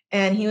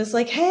 and he was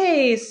like,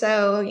 hey,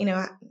 so,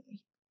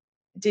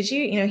 did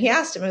you, he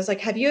asked him, I was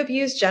like, have you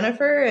abused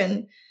Jennifer?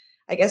 And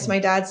I guess my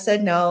dad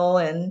said no.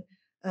 And,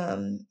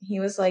 he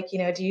was like,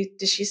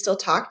 does she still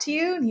talk to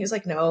you? And he was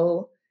like,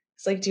 no.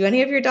 It's like, do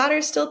any of your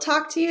daughters still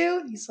talk to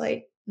you? And he's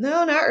like,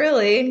 no, not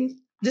really. And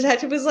the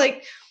detective was like,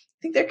 I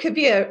think there could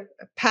be a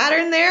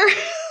pattern there.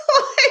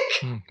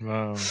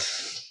 Wow.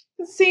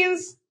 It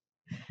seems,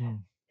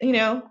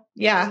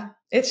 yeah,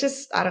 it's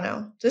just, I don't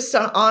know, just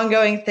an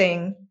ongoing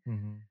thing.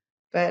 Mm-hmm.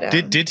 But,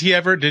 did he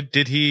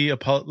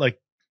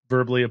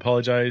verbally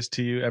apologize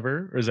to you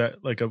ever? Or is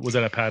that was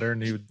that a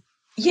pattern he would?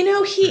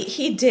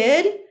 He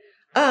did.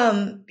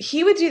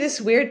 He would do this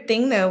weird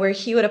thing though, where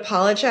he would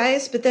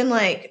apologize, but then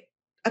like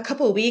a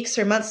couple of weeks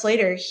or months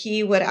later,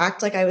 he would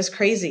act like I was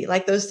crazy.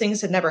 Like those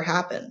things had never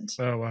happened.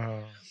 Oh, wow.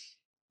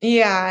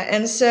 Yeah.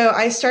 And so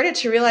I started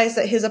to realize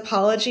that his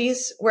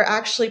apologies were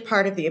actually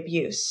part of the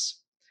abuse.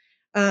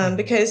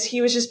 Because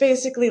he was just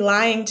basically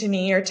lying to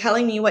me or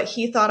telling me what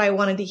he thought I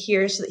wanted to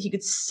hear so that he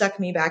could suck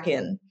me back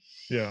in.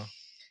 Yeah.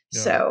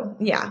 So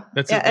yeah,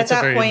 that's at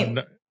that point,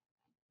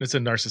 it's a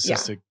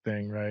narcissistic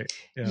thing, right?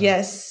 Yeah.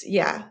 Yes.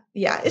 Yeah.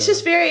 Yeah. It's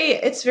just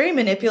it's very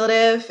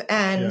manipulative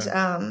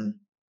and,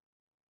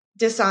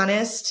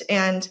 dishonest.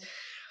 And,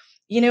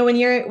 when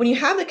you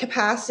have the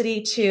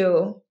capacity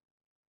to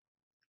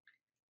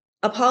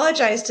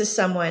apologize to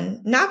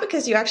someone, not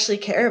because you actually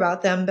care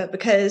about them, but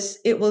because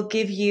it will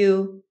give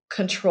you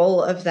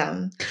control of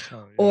them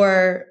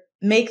or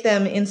make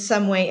them in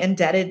some way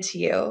indebted to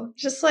you.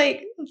 Just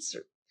like, it's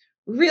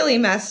really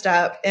messed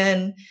up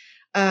and,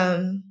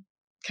 kind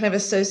of a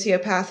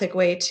sociopathic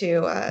way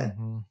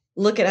to,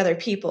 look at other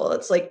people.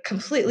 It's like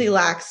completely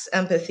lacks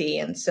empathy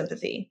and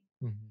sympathy.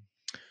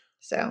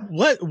 So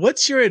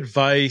what's your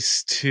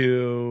advice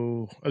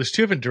to, there's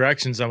 2 different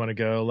directions I want to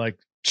go, like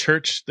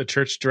the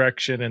church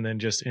direction and then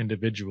just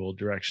individual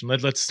direction.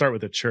 Let's start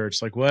with the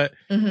church. Like what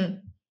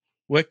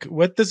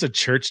does a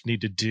church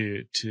need to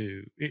do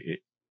to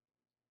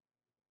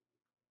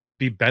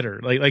be better?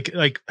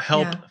 Like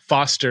help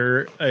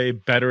foster a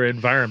better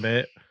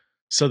environment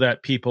so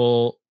that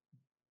people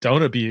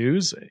don't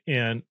abuse,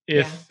 and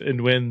if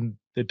and when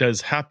it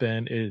does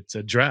happen, it's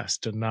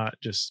addressed and not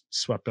just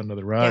swept under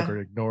the rug or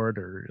ignored,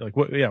 or like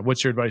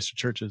what's your advice to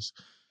churches?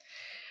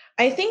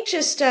 I think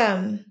just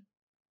I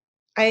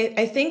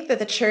think that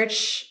the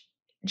church,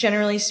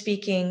 generally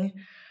speaking,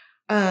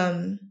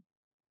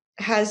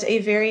 has a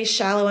very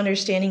shallow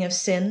understanding of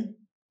sin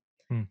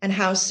and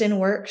how sin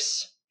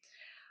works.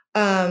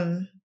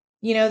 There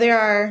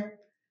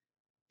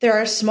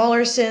are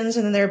smaller sins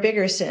and then there are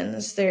bigger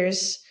sins.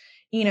 There's,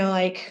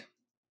 like,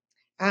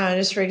 I don't know,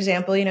 just for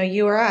example,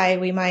 you or I,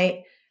 we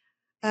might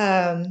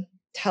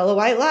tell a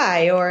white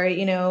lie or,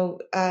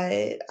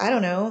 I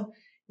don't know,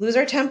 lose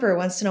our temper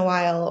once in a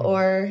while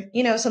or,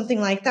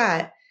 something like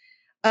that.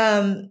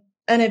 An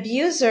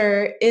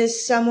abuser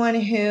is someone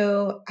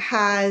who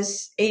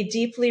has a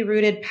deeply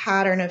rooted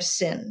pattern of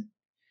sin.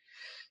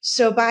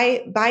 So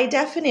by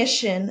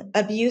definition,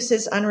 abuse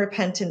is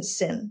unrepentant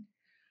sin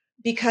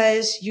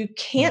because you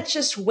can't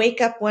just wake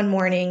up one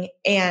morning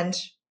and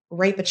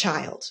rape a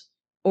child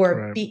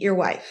or beat your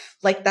wife.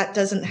 Like that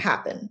doesn't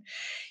happen.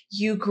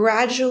 You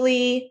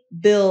gradually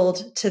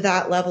build to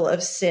that level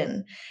of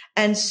sin.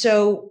 And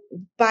so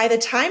by the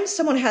time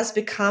someone has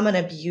become an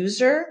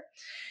abuser,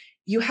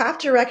 you have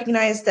to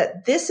recognize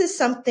that this is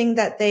something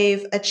that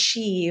they've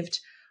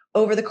achieved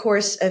over the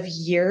course of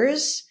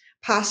years,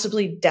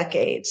 possibly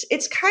decades.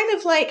 It's kind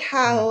of like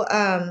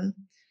how,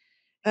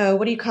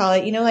 what do you call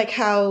it? Like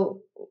how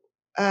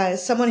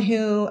someone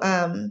who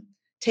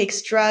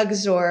takes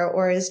drugs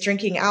or is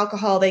drinking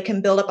alcohol, they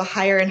can build up a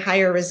higher and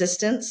higher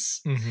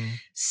resistance.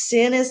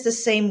 Sin is the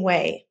same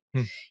way.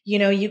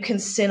 You can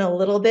sin a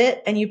little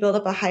bit and you build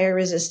up a higher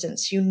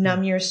resistance. You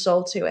numb your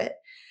soul to it.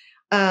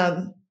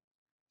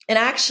 And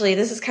actually,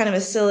 this is kind of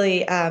a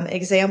silly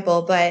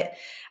example, but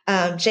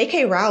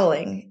J.K.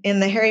 Rowling in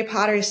the Harry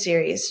Potter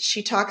series,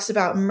 she talks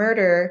about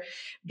murder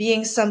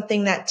being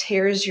something that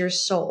tears your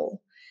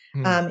soul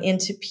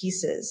into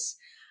pieces.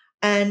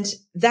 And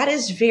that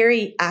is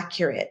very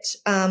accurate.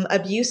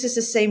 Abuse is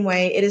the same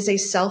way. It is a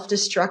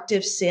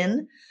self-destructive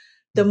sin.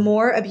 The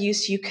more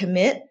abuse you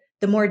commit,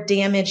 the more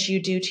damage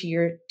you do to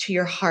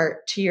your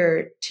heart,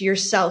 to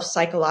yourself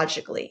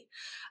psychologically.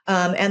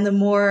 And the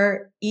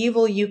more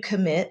evil you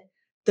commit,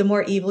 the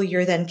more evil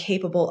you're then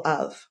capable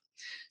of.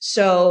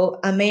 So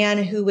a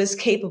man who was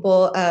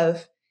capable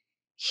of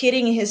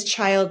hitting his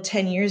child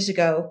 10 years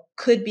ago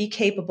could be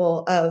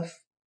capable of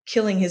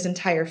killing his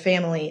entire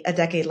family a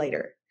decade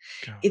later.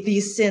 If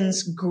these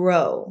sins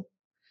grow.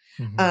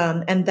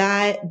 And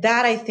that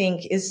I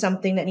think is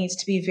something that needs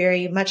to be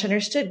very much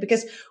understood,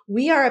 because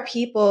we are a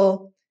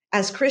people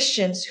as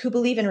Christians who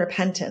believe in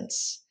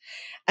repentance.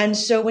 And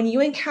so when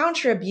you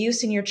encounter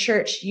abuse in your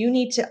church, you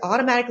need to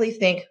automatically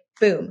think,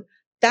 boom,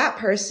 that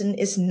person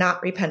is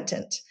not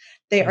repentant.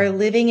 They are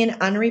living in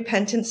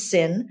unrepentant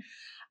sin.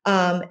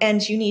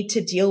 And you need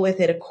to deal with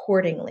it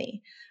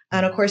accordingly.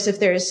 And of course, if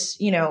there's,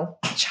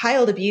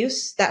 child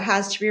abuse that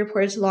has to be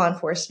reported to law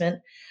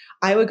enforcement,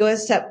 I would go a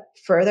step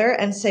further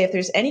and say if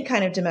there's any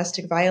kind of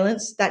domestic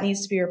violence that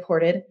needs to be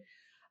reported,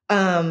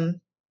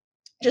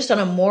 just on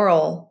a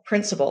moral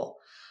principle.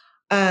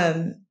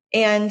 And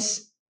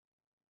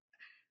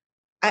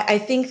I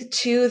think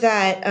too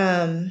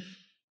that,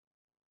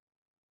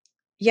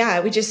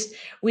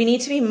 we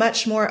need to be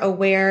much more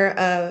aware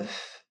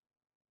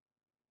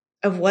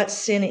of what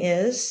sin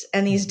is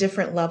and these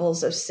different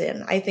levels of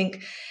sin. I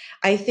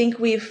think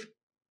we've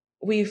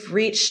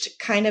reached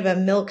kind of a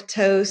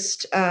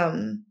milquetoast,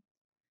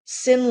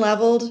 sin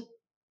leveled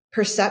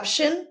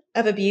perception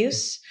of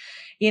abuse.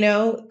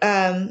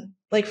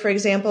 Like for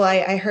example,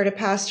 I heard a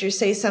pastor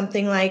say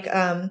something like,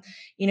 that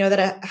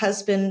a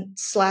husband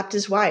slapped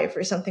his wife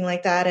or something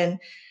like that. And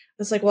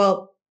it's like,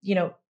 well,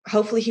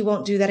 hopefully he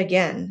won't do that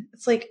again.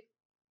 It's like,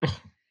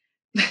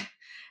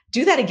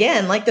 do that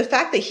again. Like the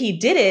fact that he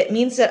did it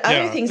means that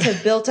other things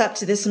have built up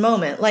to this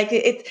moment. Like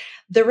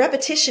the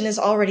repetition is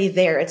already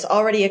there. It's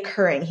already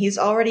occurring. He's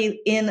already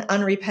in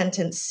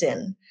unrepentant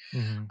sin.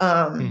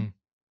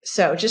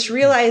 So just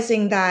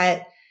realizing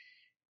that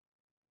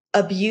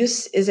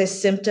abuse is a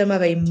symptom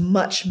of a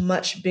much,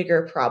 much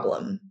bigger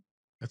problem.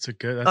 That's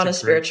on a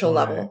spiritual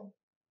level.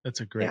 That's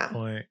a great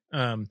point.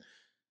 Do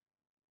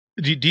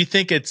you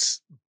think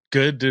it's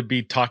good to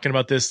be talking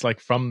about this like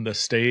from the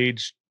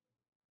stage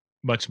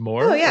much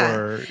more? Oh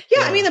yeah.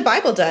 I mean, the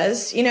Bible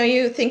does,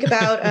 you think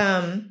about,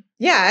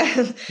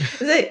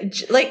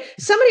 like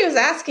somebody was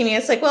asking me,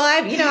 it's like, well,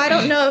 I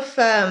don't know if,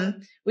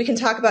 we can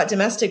talk about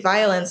domestic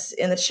violence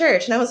in the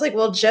church. And I was like,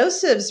 well,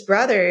 Joseph's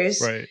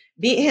brothers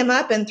beat him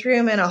up and threw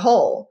him in a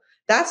hole.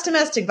 That's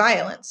domestic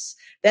violence.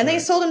 Then they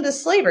sold him to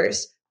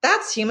slavers.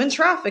 That's human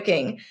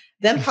trafficking.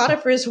 Then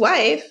Potiphar's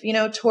wife,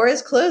 tore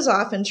his clothes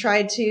off and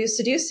tried to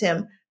seduce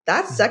him.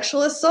 That's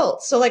sexual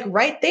assault. So like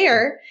right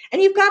there,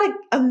 and you've got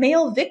a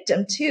male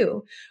victim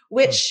too,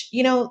 which,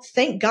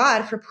 thank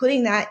God for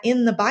putting that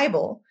in the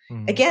Bible.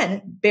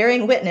 Again,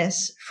 bearing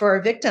witness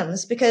for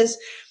victims, because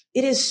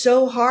it is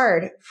so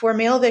hard for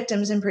male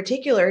victims in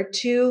particular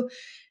to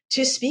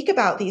speak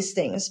about these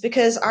things,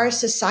 because our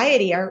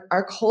society,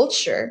 our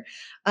culture,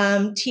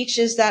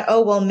 teaches that,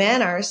 oh, well,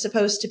 men are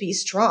supposed to be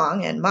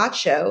strong and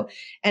macho.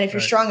 And if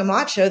you're strong and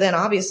macho, then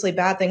obviously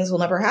bad things will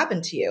never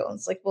happen to you.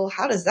 It's like, well,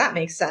 how does that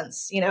make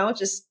sense?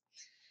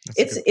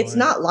 It's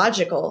not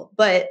logical,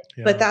 but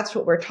that's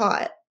what we're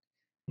taught.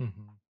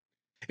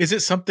 Is it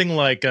something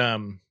like,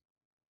 or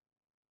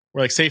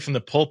like say from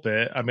the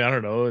pulpit? I mean, I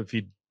don't know if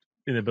you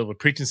in the Bible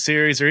preaching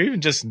series or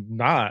even just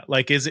not,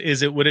 like,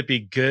 would it be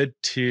good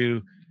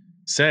to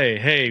say,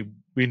 hey,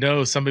 we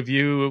know some of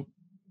you,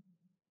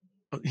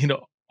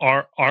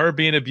 are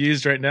being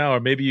abused right now, or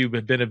maybe you've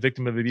been a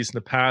victim of abuse in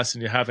the past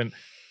and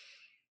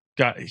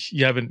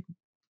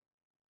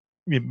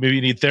maybe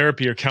you need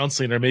therapy or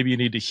counseling, or maybe you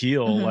need to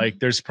heal. Like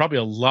there's probably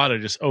a lot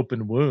of just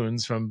open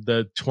wounds from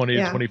the 20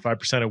 to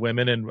 25% of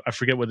women. And I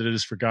forget what it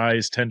is for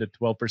guys, 10 to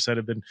 12%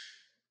 have been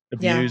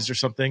abused or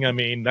something. I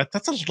mean,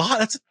 that's a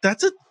lot.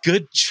 That's a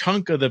good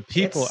chunk of the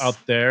people out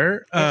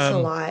there. It's a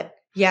lot.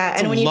 Yeah.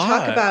 And when you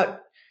talk about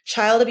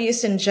child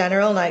abuse in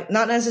general, like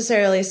not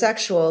necessarily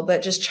sexual,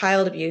 but just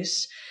child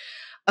abuse,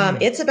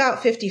 it's about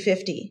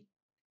 50-50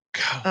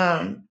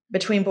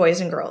 between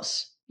boys and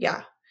girls.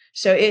 Yeah.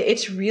 So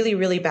it's really,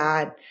 really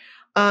bad.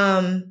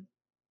 And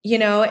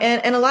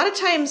a lot of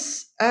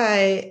times,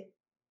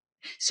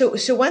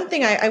 so one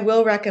thing I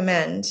will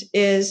recommend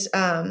is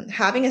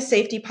having a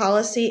safety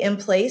policy in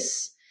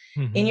place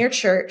in your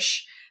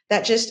church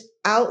that just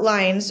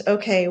outlines,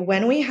 okay,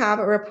 when we have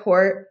a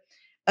report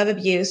of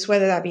abuse,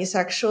 whether that be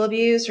sexual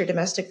abuse or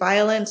domestic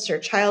violence or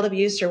child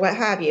abuse or what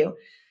have you,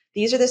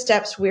 these are the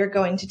steps we're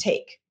going to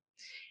take.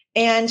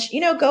 And,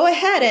 go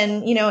ahead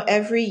and,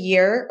 every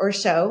year or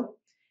so,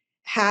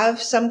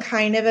 have some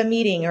kind of a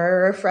meeting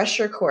or a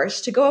refresher course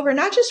to go over,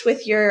 not just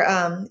with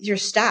your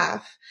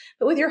staff,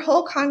 but with your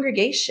whole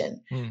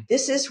congregation.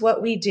 This is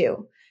what we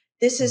do.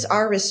 This is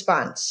our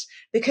response.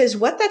 Because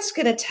what that's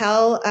going to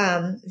tell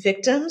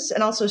victims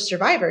and also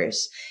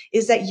survivors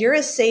is that you're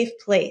a safe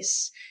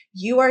place.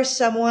 You are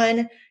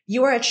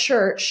a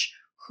church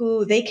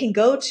who they can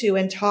go to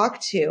and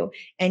talk to,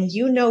 and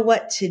you know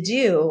what to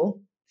do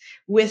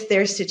with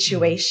their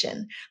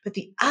situation. But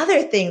the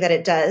other thing that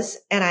it does,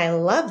 and I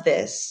love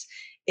this,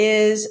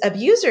 is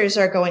abusers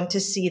are going to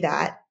see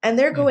that and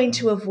they're going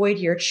to avoid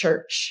your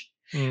church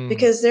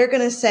because they're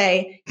going to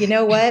say, you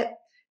know what?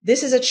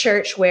 This is a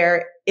church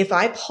where if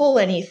I pull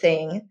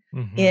anything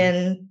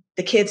in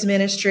the kids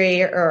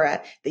ministry or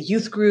at the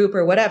youth group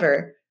or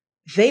whatever,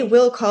 they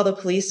will call the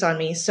police on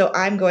me. So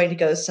I'm going to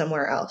go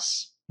somewhere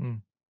else.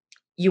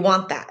 You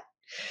want that.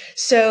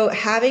 So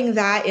having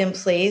that in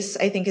place,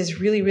 I think is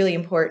really, really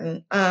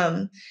important.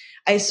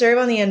 I serve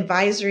on the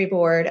advisory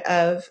board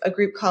of a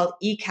group called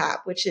ECAP,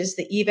 which is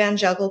the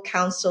Evangelical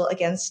Council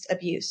Against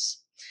Abuse.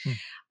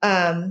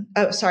 Of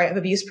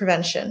abuse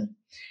prevention.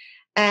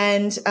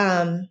 And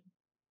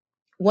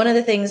one of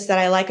the things that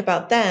I like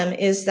about them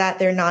is that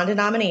they're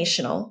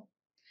non-denominational.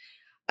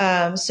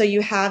 So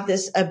you have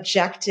this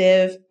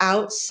objective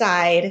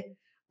outside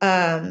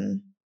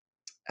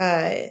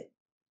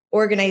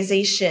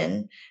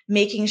organization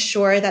making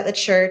sure that the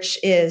church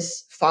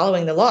is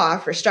following the law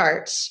for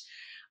starts,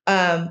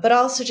 but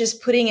also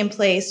just putting in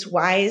place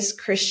wise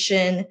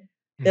Christian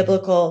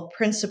biblical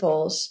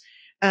principles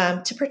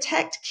to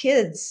protect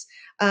kids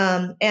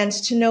and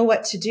to know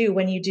what to do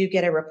when you do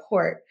get a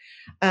report.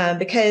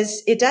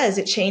 Because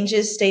it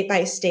changes state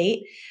by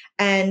state.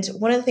 And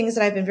one of the things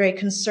that I've been very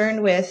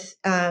concerned with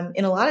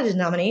in a lot of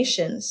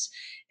denominations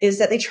is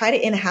that they try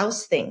to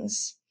in-house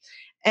things.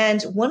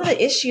 And one of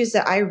the issues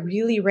that I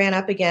really ran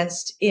up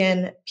against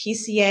in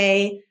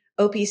PCA,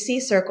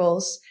 OPC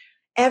circles,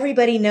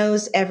 everybody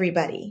knows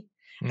everybody.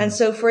 And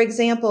so, for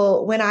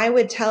example, when I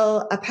would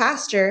tell a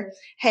pastor,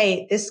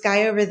 hey, this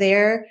guy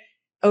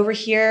over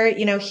here,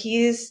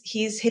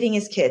 he's hitting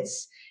his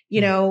kids,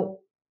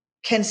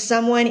 can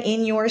someone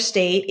in your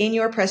state, in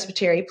your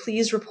presbytery,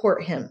 please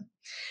report him?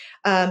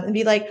 And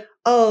be like,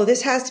 oh,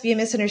 this has to be a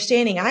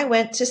misunderstanding. I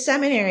went to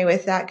seminary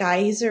with that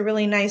guy. He's a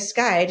really nice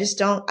guy.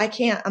 I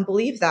can't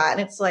believe that.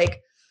 And it's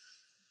like,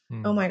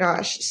 oh my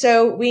gosh.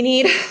 So we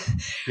need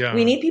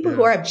people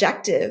who are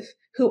objective,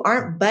 who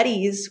aren't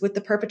buddies with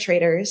the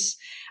perpetrators,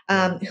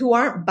 who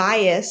aren't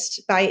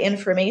biased by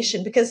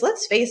information, because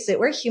let's face it,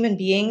 we're human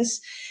beings,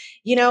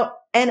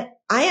 and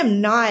I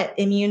am not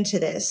immune to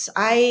this.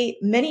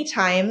 Many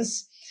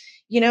times,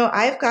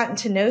 I've gotten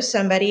to know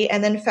somebody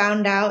and then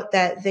found out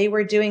that they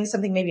were doing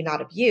something, maybe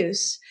not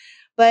abuse,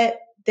 but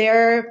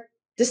they're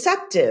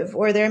deceptive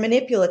or they're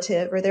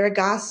manipulative or they're a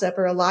gossip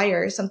or a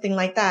liar or something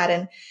like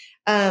that.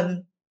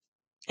 And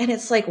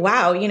it's like,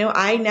 wow,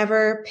 I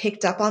never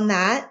picked up on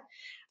that.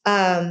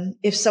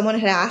 If someone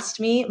had asked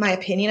me my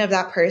opinion of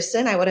that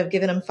person, I would have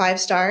given them 5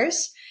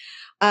 stars.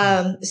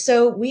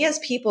 So we as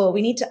people,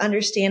 we need to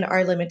understand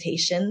our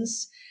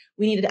limitations.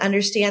 We need to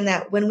understand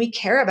that when we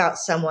care about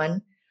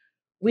someone,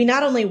 we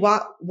not only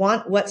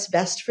want what's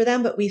best for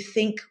them, but we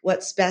think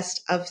what's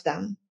best of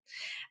them.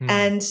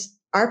 And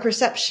our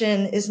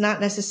perception is not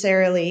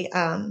necessarily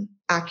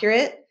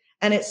accurate,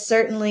 and it's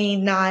certainly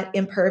not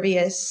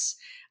impervious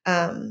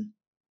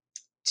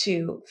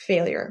to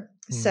failure.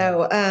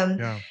 So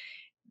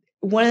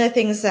one of the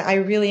things that I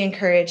really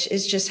encourage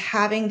is just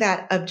having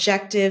that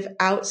objective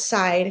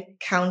outside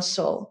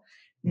counsel,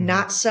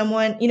 not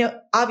someone,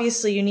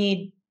 obviously you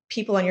need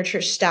people on your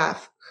church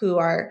staff who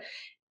are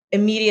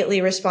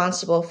immediately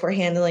responsible for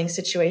handling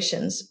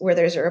situations where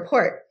there's a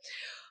report.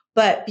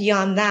 But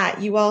beyond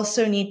that, you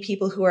also need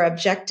people who are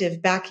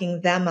objective, backing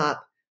them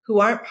up, who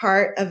aren't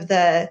part of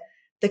the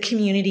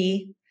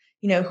community,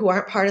 who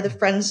aren't part of the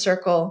friend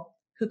circle,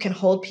 who can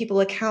hold people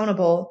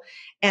accountable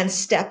and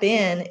step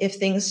in if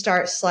things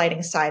start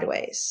sliding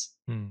sideways.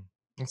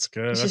 That's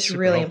good. It's That's just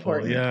really helpful.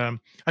 important. Yeah.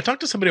 I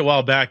talked to somebody a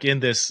while back in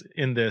this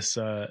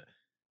kind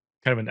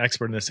of an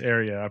expert in this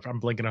area.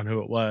 I'm blanking on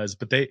who it was,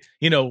 but they,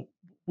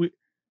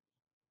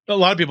 a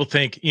lot of people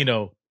think,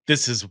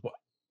 this is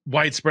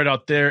widespread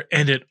out there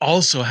and it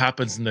also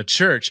happens in the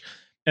church.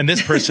 And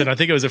this person, I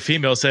think it was a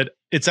female, said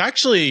it's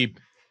actually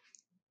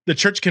the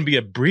church can be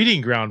a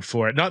breeding ground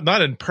for it, not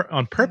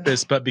on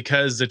purpose, but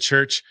because the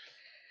church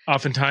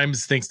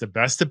oftentimes thinks the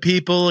best of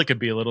people. It could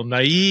be a little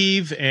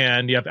naive,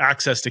 and you have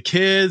access to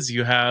kids.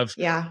 You have,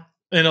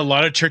 in a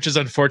lot of churches,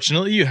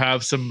 unfortunately, you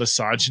have some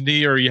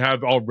misogyny, or you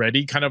have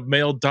already kind of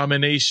male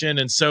domination.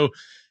 And so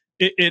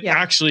it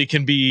actually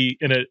can be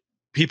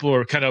people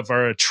are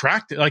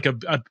attracted, like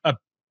a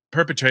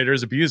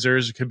perpetrators,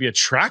 abusers could be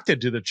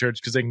attracted to the church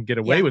because they can get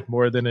away with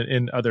more than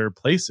in other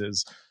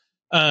places.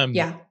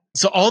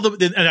 So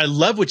and I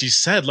love what you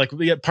said. Like,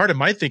 part of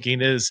my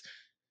thinking is,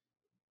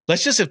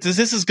 let's just, if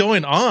this is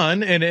going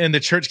on and the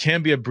church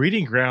can be a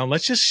breeding ground,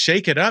 let's just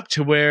shake it up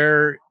to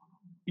where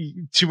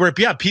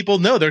people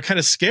know, they're kind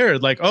of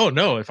scared. Like, oh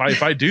no, if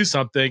I do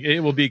something,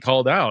 it will be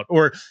called out.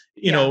 Or,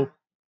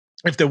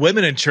 if the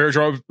women in church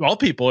or all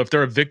people, if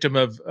they're a victim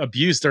of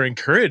abuse, they're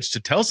encouraged to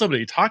tell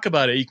somebody, talk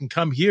about it. You can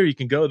come here, you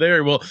can go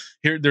there. Well,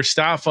 here, their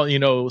staff,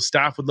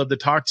 staff would love to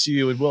talk to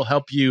you and we'll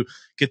help you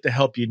get the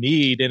help you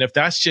need. And if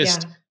that's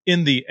just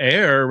in the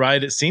air,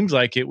 right, it seems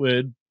like it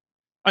would,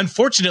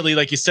 unfortunately,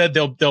 like you said,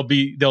 they'll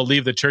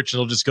leave the church and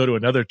they'll just go to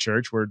another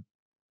church where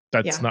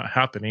that's not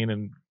happening.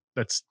 And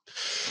that's,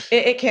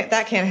 it can't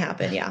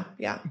happen. Yeah.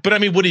 But I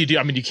mean, what do you do?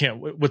 I mean, you can't,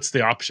 what's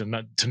the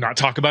option? To not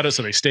talk about it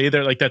so they stay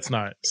there? Like, that's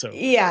not so.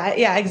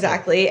 Yeah,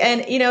 exactly.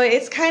 And,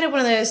 it's kind of one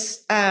of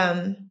those,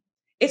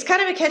 it's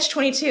kind of a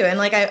catch-22. And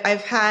like,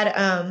 I've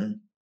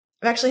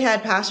actually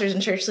had pastors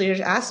and church leaders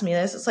ask me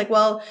this. It's like,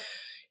 well,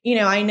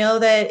 I know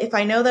that if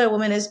I know that a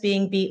woman is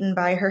being beaten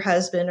by her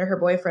husband or her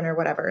boyfriend or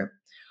whatever,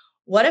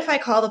 what if I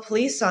call the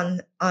police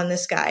on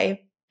this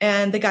guy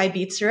and the guy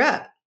beats her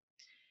up?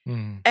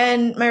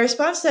 And my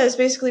response to that is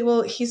basically,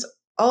 well, he's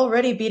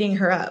already beating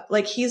her up.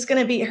 Like, he's going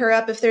to beat her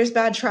up if there's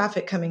bad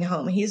traffic coming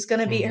home. He's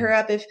going to beat her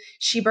up if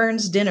she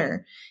burns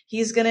dinner.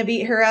 He's going to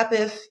beat her up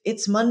if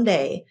it's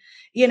Monday.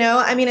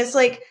 I mean, it's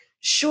like,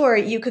 sure,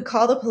 you could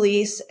call the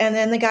police and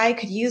then the guy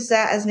could use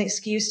that as an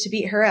excuse to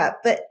beat her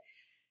up. But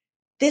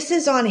this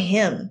is on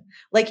him.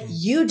 Like,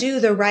 you do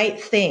the right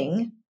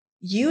thing.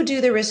 You do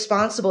the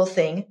responsible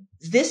thing.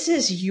 This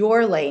is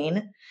your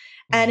lane.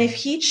 And if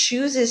he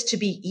chooses to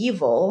be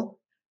evil,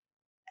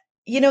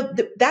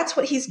 that's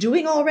what he's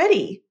doing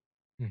already.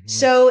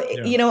 So,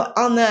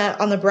 on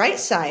the bright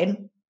side,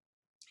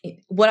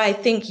 what I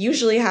think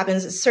usually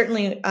happens, it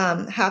certainly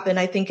happened,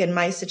 I think, in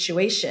my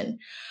situation.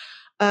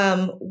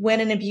 When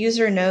an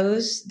abuser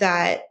knows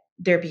that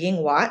they're being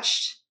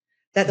watched,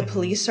 that the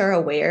police are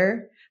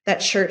aware,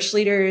 that church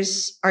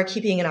leaders are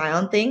keeping an eye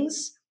on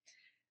things,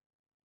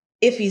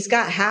 if he's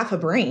got half a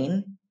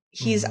brain,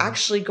 he's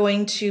actually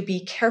going to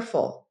be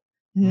careful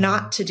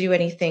not to do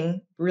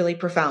anything really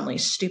profoundly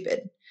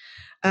stupid.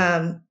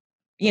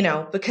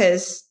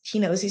 Because he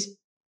knows these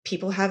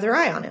people have their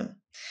eye on him.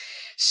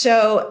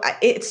 So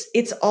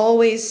it's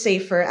always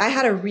safer. I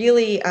had a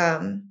really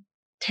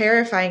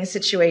terrifying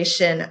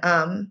situation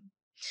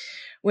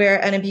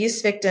where an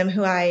abuse victim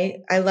who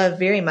I love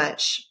very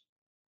much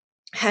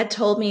had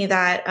told me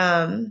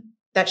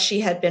that she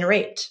had been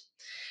raped.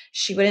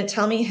 She wouldn't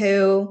tell me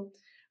who,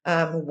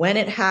 when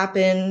it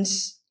happened,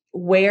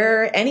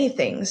 where,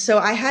 anything. So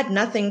I had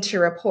nothing to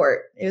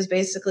report. It was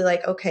basically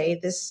like, okay,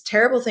 this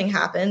terrible thing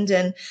happened.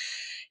 And,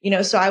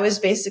 so I was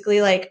basically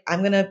like,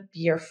 I'm going to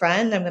be your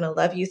friend. I'm going to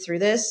love you through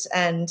this.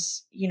 And,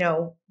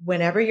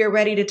 whenever you're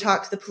ready to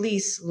talk to the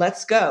police,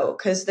 let's go.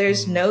 Cause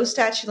there's no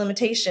statute of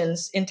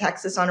limitations in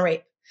Texas on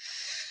rape.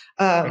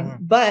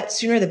 But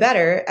sooner the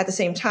better at the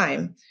same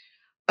time.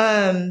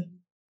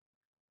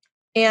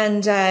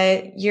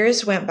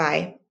 Years went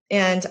by.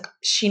 And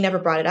she never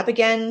brought it up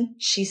again.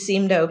 She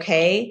seemed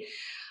okay.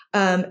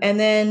 And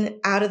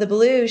then out of the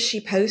blue, she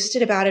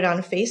posted about it on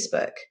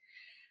Facebook.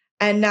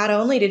 And not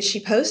only did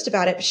she post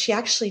about it, but she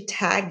actually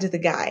tagged the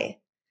guy.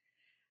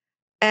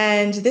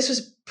 And this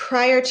was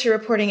prior to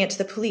reporting it to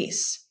the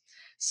police.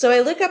 So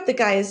I look up the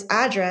guy's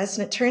address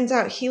and it turns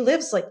out he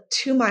lives like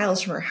 2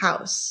 miles from her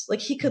house. Like,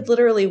 he could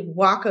literally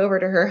walk over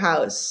to her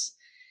house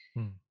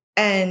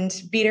and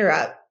beat her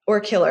up or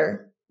kill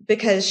her,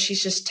 because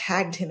she's just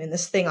tagged him in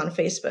this thing on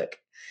Facebook.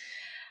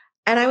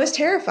 And I was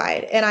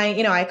terrified. And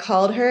I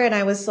called her and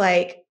I was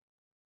like,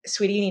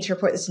 sweetie, you need to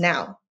report this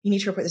now. You need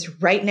to report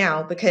this right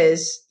now,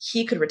 because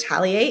he could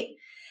retaliate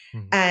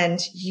and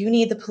you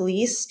need the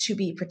police to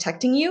be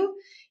protecting you.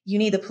 You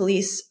need the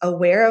police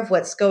aware of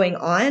what's going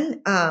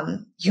on.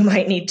 You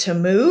might need to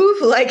move.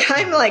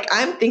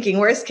 I'm thinking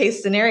worst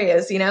case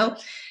scenarios,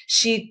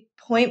 She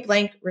point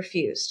blank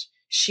refused.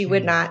 She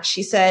would not.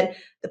 She said,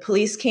 the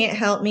police can't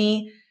help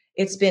me.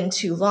 It's been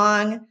too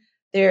long.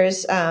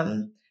 There's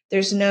no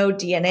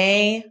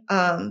DNA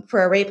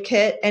for a rape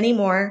kit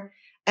anymore.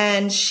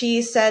 And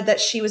she said that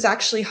she was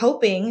actually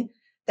hoping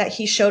that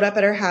he showed up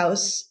at her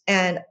house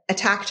and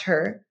attacked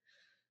her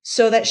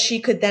so that she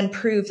could then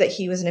prove that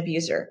he was an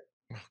abuser.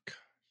 Okay.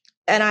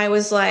 And I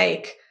was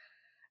like,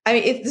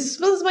 this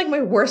was like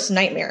my worst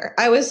nightmare.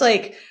 I was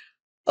like,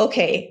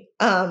 okay,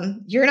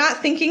 you're not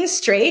thinking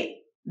straight.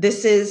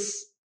 This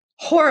is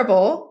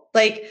horrible.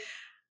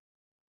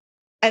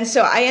 And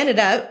so I ended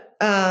up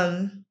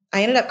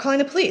calling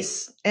the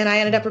police and I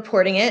ended up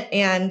reporting it,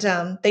 and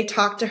they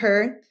talked to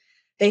her.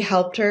 They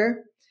helped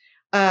her.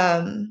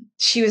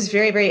 She was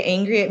very, very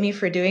angry at me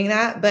for doing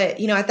that. But,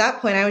 at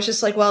that point I was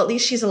just like, well, at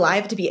least she's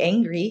alive to be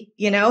angry,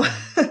 Yeah.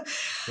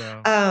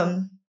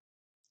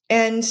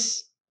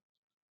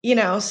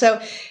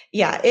 So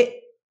yeah,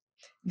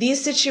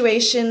 these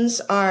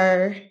situations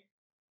are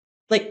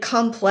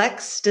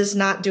complex does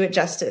not do it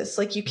justice.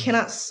 You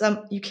cannot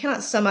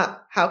sum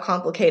up how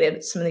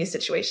complicated some of these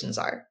situations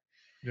are.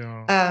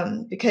 Yeah.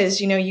 Because,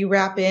 you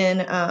wrap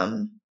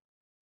in,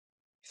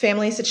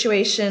 family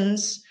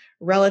situations,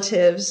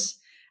 relatives,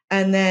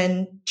 and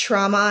then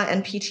trauma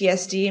and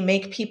PTSD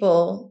make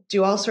people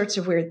do all sorts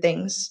of weird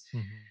things.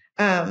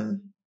 I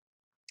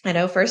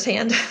know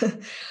firsthand.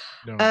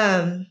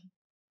 No.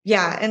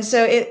 Yeah. And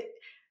so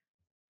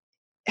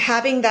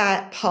having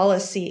that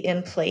policy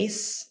in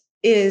place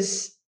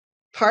is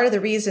part of the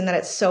reason that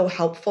it's so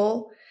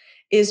helpful,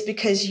 is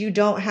because you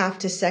don't have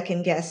to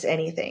second guess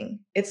anything.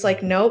 It's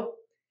like, nope,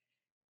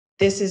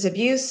 this is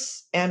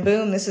abuse, and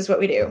boom, this is what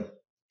we do.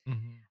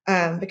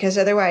 Because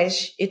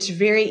otherwise it's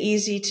very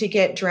easy to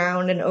get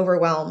drowned and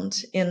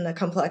overwhelmed in the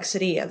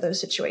complexity of those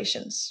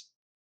situations.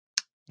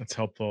 That's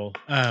helpful.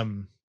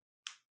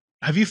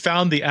 Have you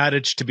found the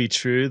adage to be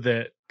true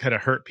that kind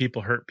of hurt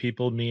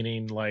people,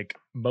 meaning like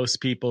most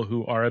people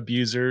who are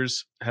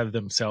abusers have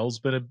themselves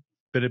been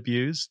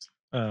abused?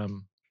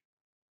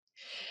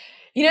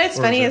 It's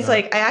funny. It's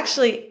like,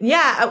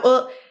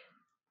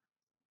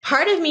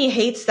 part of me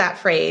hates that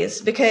phrase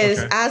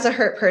because as a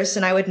hurt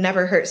person, I would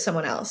never hurt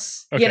someone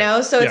else,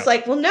 So it's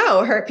like, well,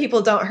 no, hurt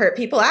people don't hurt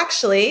people.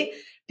 Actually,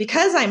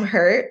 because I'm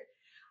hurt,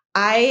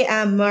 I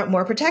am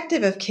more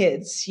protective of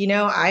kids.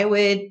 I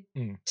would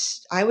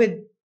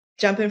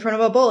jump in front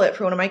of a bullet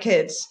for one of my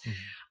kids.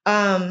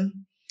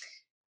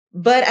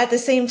 But at the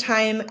same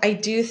time, I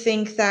do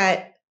think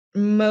that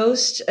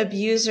most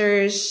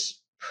abusers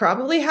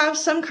probably have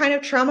some kind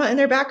of trauma in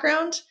their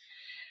background.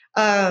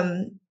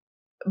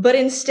 But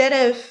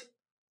instead of,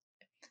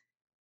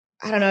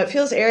 I don't know, it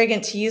feels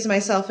arrogant to use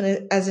myself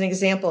as an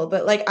example,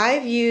 but like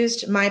I've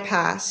used my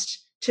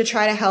past to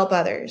try to help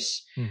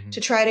others, to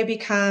try to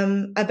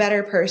become a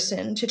better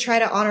person, to try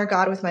to honor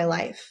God with my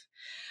life.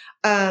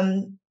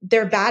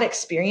 They're bad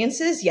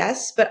experiences,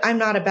 yes, but I'm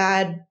not a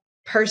bad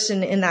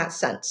person in that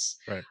sense.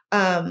 Right.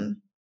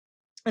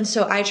 And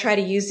so I try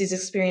to use these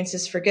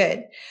experiences for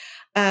good.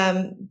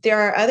 There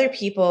are other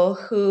people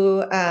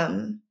who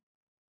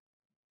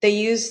they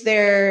use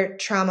their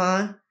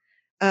trauma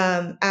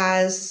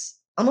as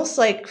almost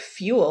like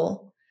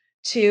fuel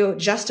to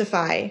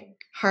justify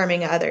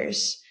harming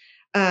others.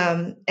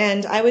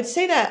 And I would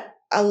say that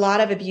a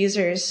lot of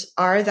abusers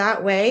are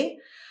that way.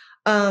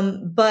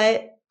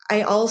 But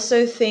I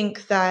also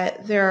think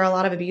that there are a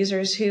lot of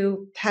abusers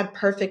who had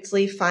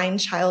perfectly fine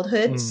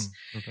childhoods.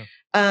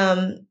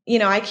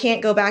 I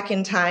can't go back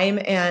in time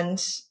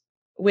and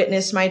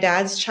witness my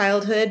dad's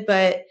childhood,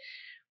 but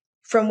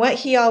from what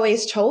he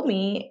always told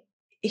me,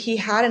 he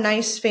had a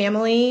nice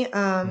family.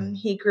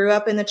 He grew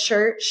up in the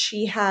church.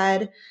 He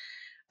had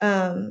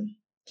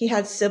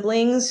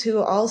siblings who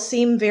all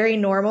seem very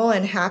normal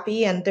and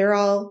happy, and they're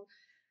all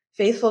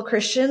faithful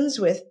Christians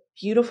with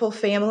beautiful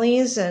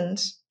families and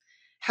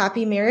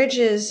happy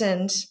marriages.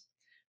 And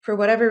for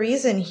whatever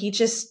reason,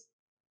 he's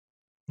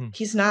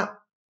not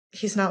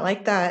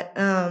like that.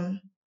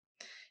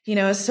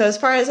 So as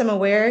far as I'm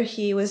aware,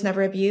 he was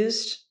never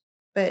abused,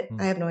 but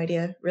I have no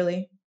idea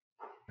really.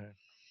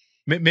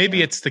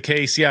 Maybe it's the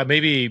case. Yeah,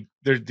 maybe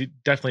there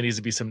definitely needs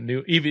to be some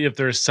new, even if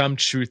there's some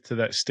truth to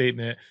that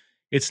statement.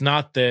 It's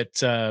not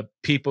that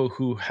people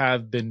who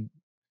have been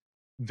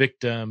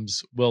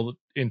victims will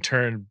in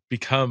turn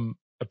become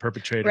a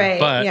perpetrator, right,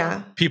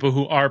 but people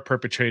who are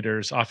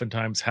perpetrators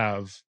oftentimes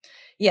have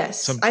I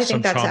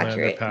think that's trauma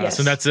accurate. in the past. Yes.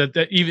 And that's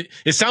even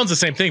it sounds the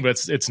same thing,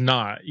 but it's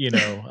not,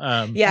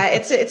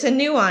 it's a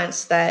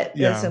nuance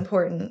that's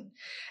important.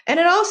 And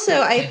it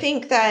also, I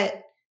think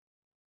that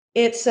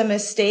it's a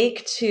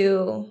mistake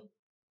to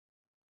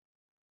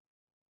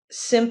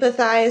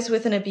sympathize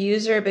with an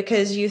abuser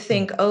because you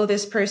think, oh,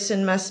 this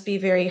person must be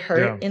very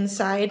hurt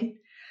inside,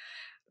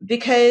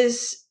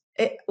 because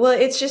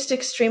it's just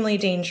extremely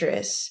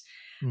dangerous.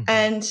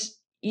 And,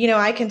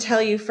 I can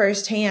tell you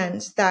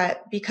firsthand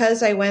that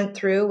because I went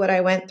through what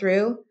I went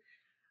through,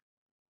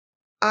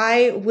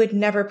 I would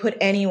never put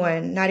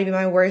anyone, not even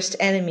my worst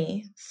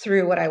enemy,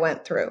 through what I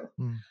went through.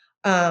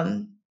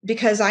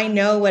 Because I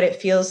know what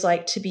it feels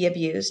like to be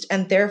abused,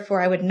 and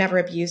therefore I would never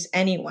abuse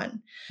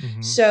anyone.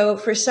 So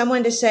for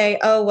someone to say,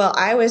 oh, well,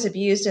 I was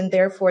abused and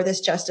therefore this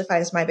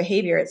justifies my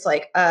behavior, it's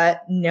like,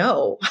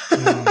 no.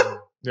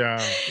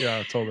 Yeah,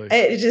 totally.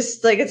 It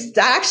just like,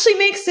 that actually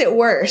makes it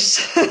worse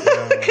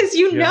because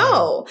you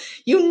know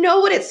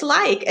what it's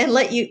like, and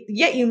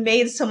yet you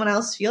made someone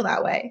else feel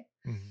that way.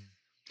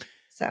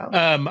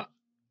 So,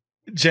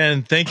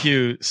 Jen, thank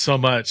you so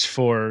much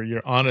for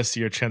your honesty,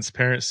 your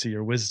transparency,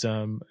 your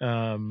wisdom.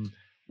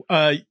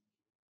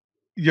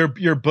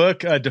 Your book,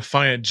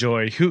 Defiant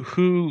Joy.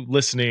 Who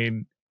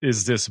listening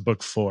is this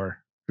book for?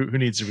 Who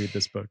needs to read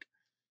this book?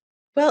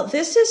 Well,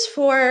 this is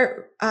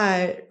for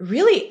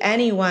really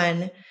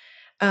anyone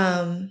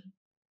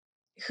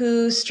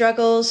who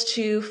struggles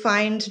to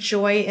find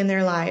joy in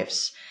their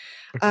lives.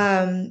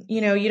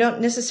 You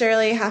don't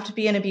necessarily have to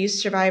be an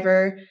abuse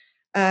survivor,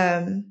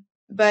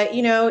 but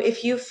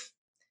if you've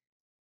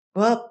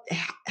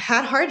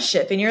had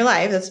hardship in your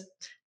life, that's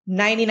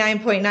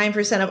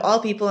 99.9% of all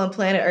people on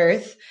planet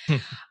Earth.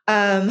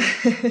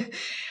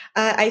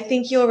 I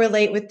think you'll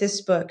relate with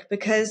this book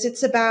because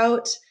it's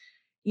about,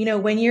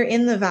 when you're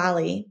in the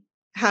valley,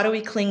 how do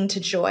we cling to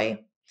joy?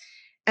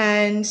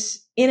 And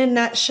in a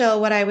nutshell,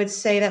 what I would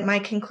say that my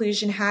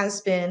conclusion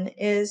has been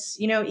is,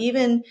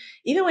 even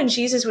when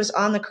Jesus was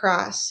on the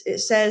cross, it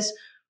says,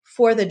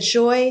 for the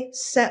joy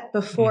set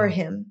before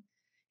him,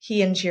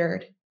 he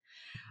endured.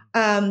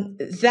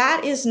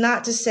 That is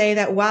not to say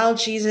that while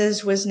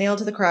Jesus was nailed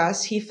to the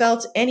cross, he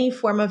felt any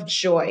form of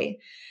joy.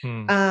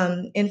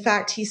 In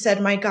fact, he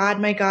said, my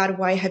God,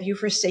 why have you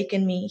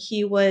forsaken me?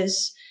 He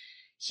was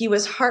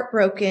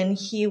heartbroken.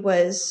 He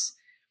was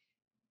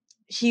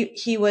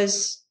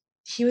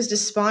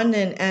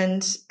despondent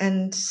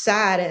and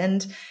sad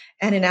and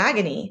in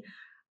agony.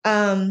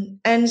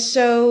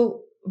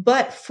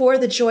 But for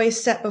the joy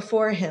set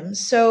before him.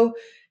 So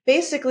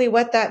basically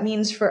what that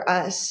means for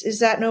us is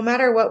that no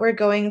matter what we're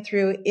going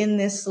through in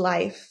this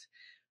life,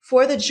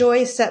 for the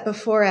joy set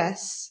before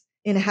us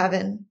in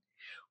heaven,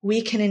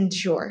 we can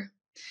endure.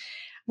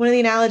 One of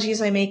the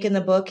analogies I make in the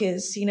book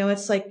is,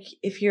 it's like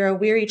if you're a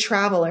weary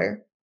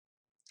traveler,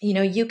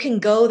 you can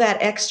go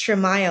that extra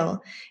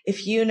mile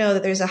if you know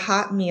that there's a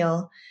hot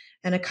meal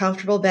and a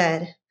comfortable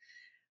bed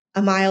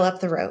a mile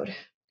up the road.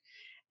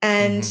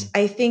 And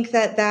I think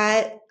that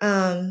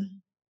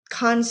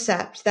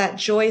concept, that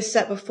joy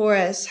set before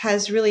us,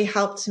 has really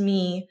helped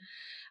me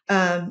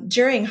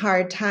during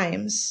hard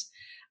times,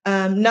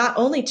 not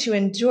only to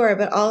endure,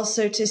 but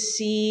also to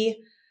see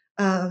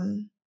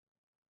the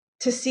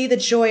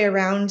joy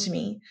around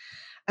me.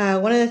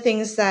 One of the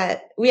things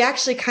that we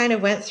actually kind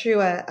of went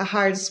through a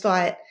hard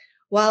spot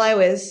while I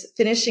was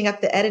finishing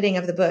up the editing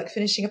of the book,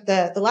 finishing up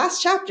the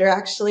last chapter,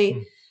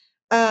 actually.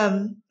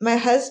 My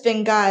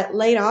husband got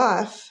laid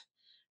off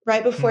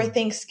right before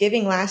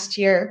Thanksgiving last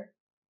year.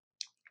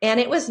 And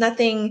it was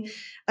nothing,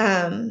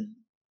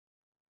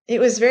 it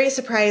was very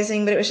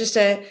surprising, but it was just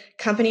a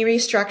company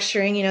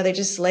restructuring. They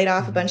just laid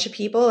off a bunch of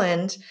people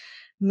and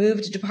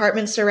moved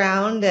departments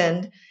around.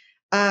 And,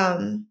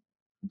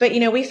 but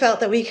we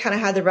felt that we kind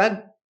of had the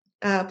rug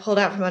pulled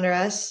out from under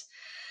us.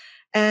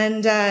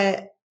 And,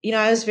 I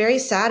was very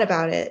sad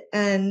about it.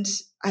 And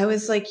I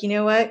was like, you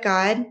know what,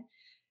 God,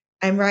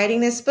 I'm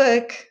writing this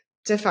book,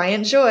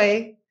 Defiant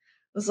Joy.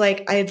 I was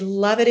like, I'd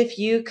love it if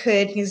you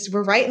could, because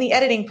we're right in the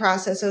editing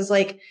process. I was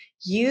like,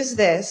 use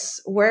this,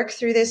 work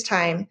through this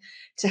time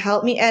to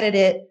help me edit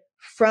it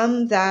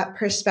from that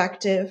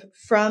perspective,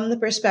 from the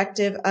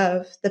perspective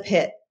of the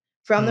pit,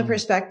 from the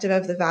perspective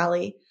of the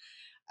valley.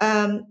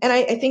 And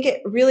I think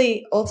it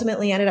really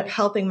ultimately ended up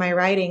helping my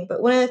writing.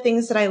 But one of the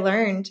things that I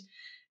learned,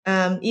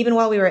 even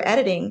while we were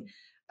editing,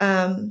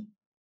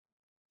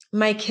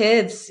 my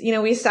kids,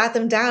 we sat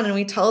them down and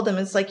we told them,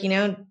 it's like,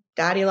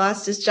 Daddy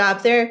lost his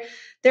job. They're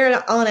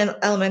all in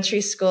elementary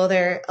school.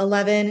 They're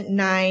 11,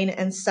 9,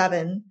 and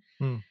 7.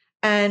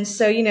 And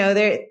so,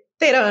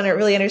 they don't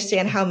really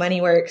understand how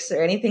money works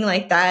or anything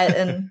like that.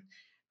 And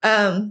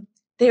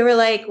they were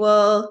like,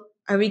 well,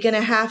 are we going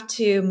to have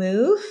to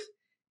move?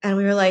 And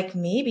we were like,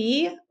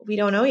 maybe. We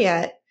don't know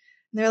yet.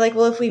 And they're like,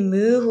 well, if we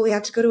move, will we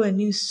have to go to a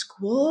new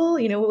school?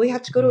 Will we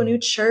have to go to a new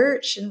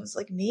church? And it was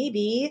like,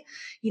 maybe,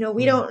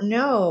 we don't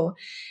know.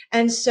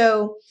 And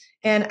so,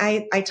 and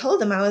I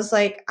told them, I was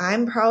like,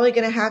 I'm probably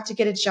going to have to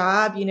get a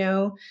job.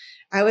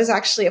 I was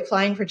actually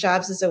applying for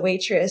jobs as a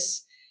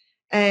waitress.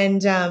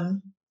 And,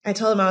 I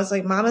told them, I was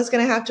like, Mama's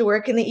going to have to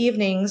work in the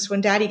evenings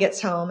when Daddy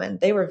gets home. And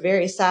they were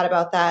very sad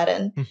about that.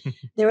 And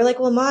they were like,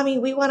 well, Mommy,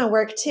 we want to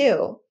work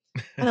too.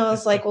 And I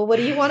was like, well, what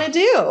do you want to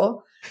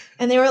do?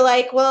 And they were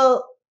like,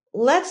 well,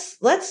 let's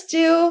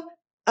do,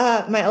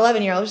 my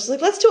 11-year-old was just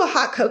like, let's do a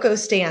hot cocoa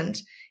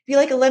stand. Be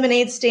like a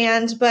lemonade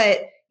stand,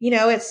 but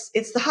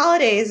it's the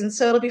holidays. And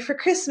so it'll be for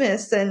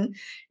Christmas and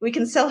we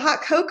can sell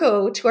hot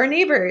cocoa to our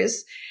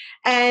neighbors.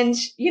 And,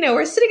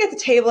 we're sitting at the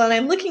table and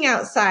I'm looking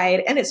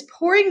outside and it's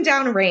pouring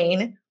down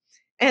rain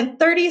and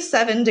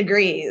 37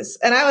 degrees.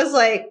 And I was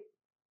like,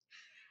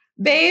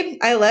 babe,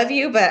 I love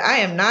you, but I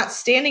am not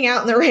standing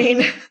out in the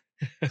rain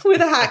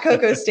with a hot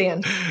cocoa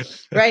stand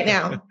right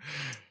now.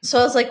 So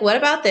I was like, what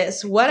about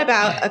this? What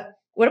about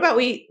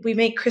we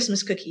make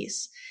Christmas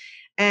cookies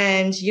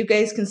and you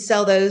guys can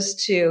sell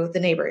those to the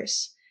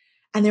neighbors?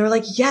 And they were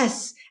like,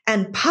 yes,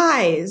 and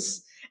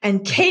pies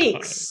and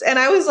cakes. And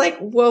I was like,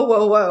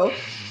 whoa.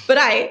 But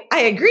I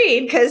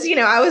agreed because,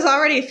 I was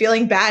already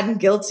feeling bad and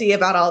guilty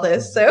about all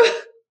this. So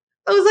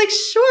I was like,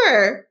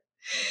 sure.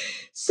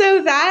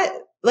 So that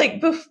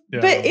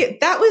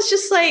that was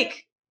just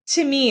like,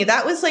 to me,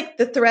 that was like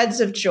the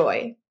threads of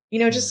joy,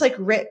 just like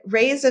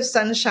rays of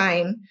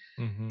sunshine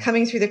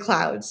coming through the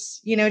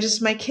clouds,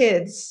 just my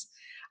kids,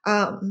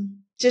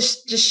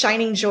 just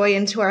shining joy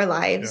into our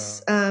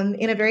lives,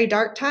 in a very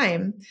dark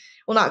time.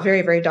 Well, not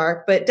very, very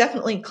dark, but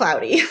definitely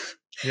cloudy.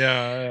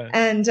 Yeah.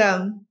 And,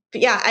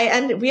 but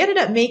yeah, we ended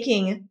up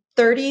making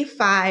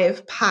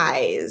 35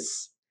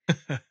 pies,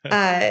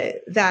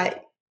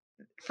 that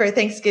for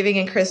Thanksgiving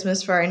and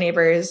Christmas for our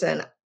neighbors.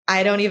 And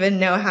I don't even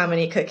know how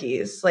many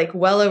cookies, like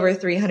well over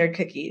 300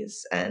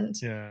 cookies. And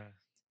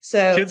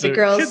so the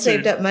girls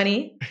saved up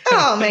money.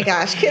 Oh my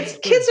gosh.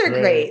 Kids are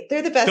great.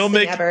 They're the best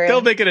thing ever.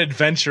 They'll make an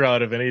adventure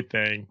out of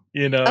anything,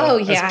 Oh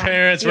yeah. As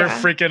parents, we're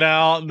freaking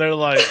out and they're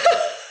like,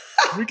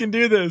 we can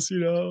do this,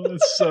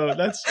 that's what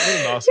an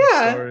awesome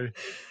story.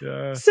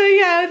 Yeah. So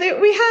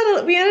we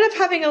ended up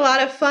having a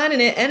lot of fun,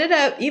 and it ended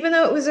up, even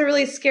though it was a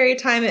really scary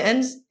time,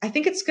 I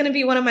think it's going to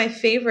be one of my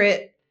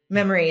favorite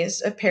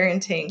memories of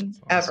parenting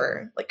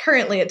ever. Like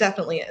currently it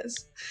definitely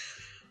is.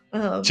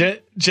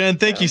 Jen,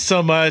 thank you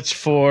so much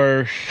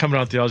for coming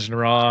on Theology in the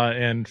Raw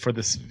and for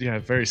this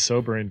very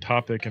sobering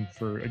topic, and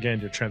for,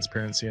 again, your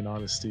transparency and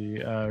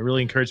honesty.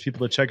 Really encourage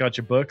people to check out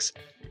your books,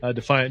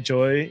 Defiant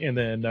Joy, and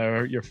then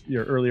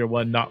your earlier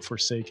one, Not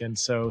Forsaken.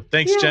 So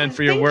thanks, Jen,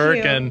 for your work,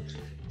 and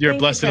you're a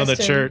blessing on the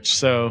church.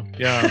 So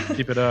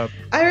keep it up.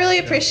 I really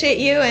appreciate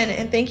you,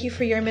 and thank you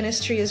for your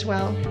ministry as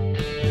well.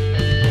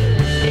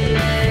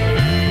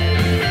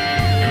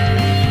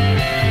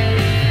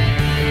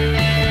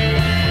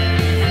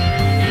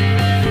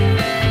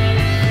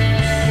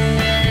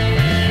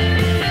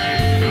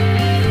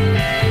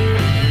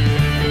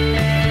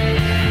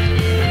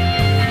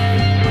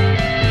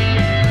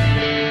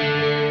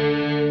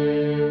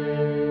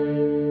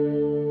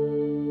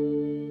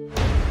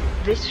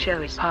 This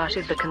show is part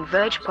of the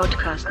Converge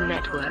Podcast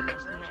Network.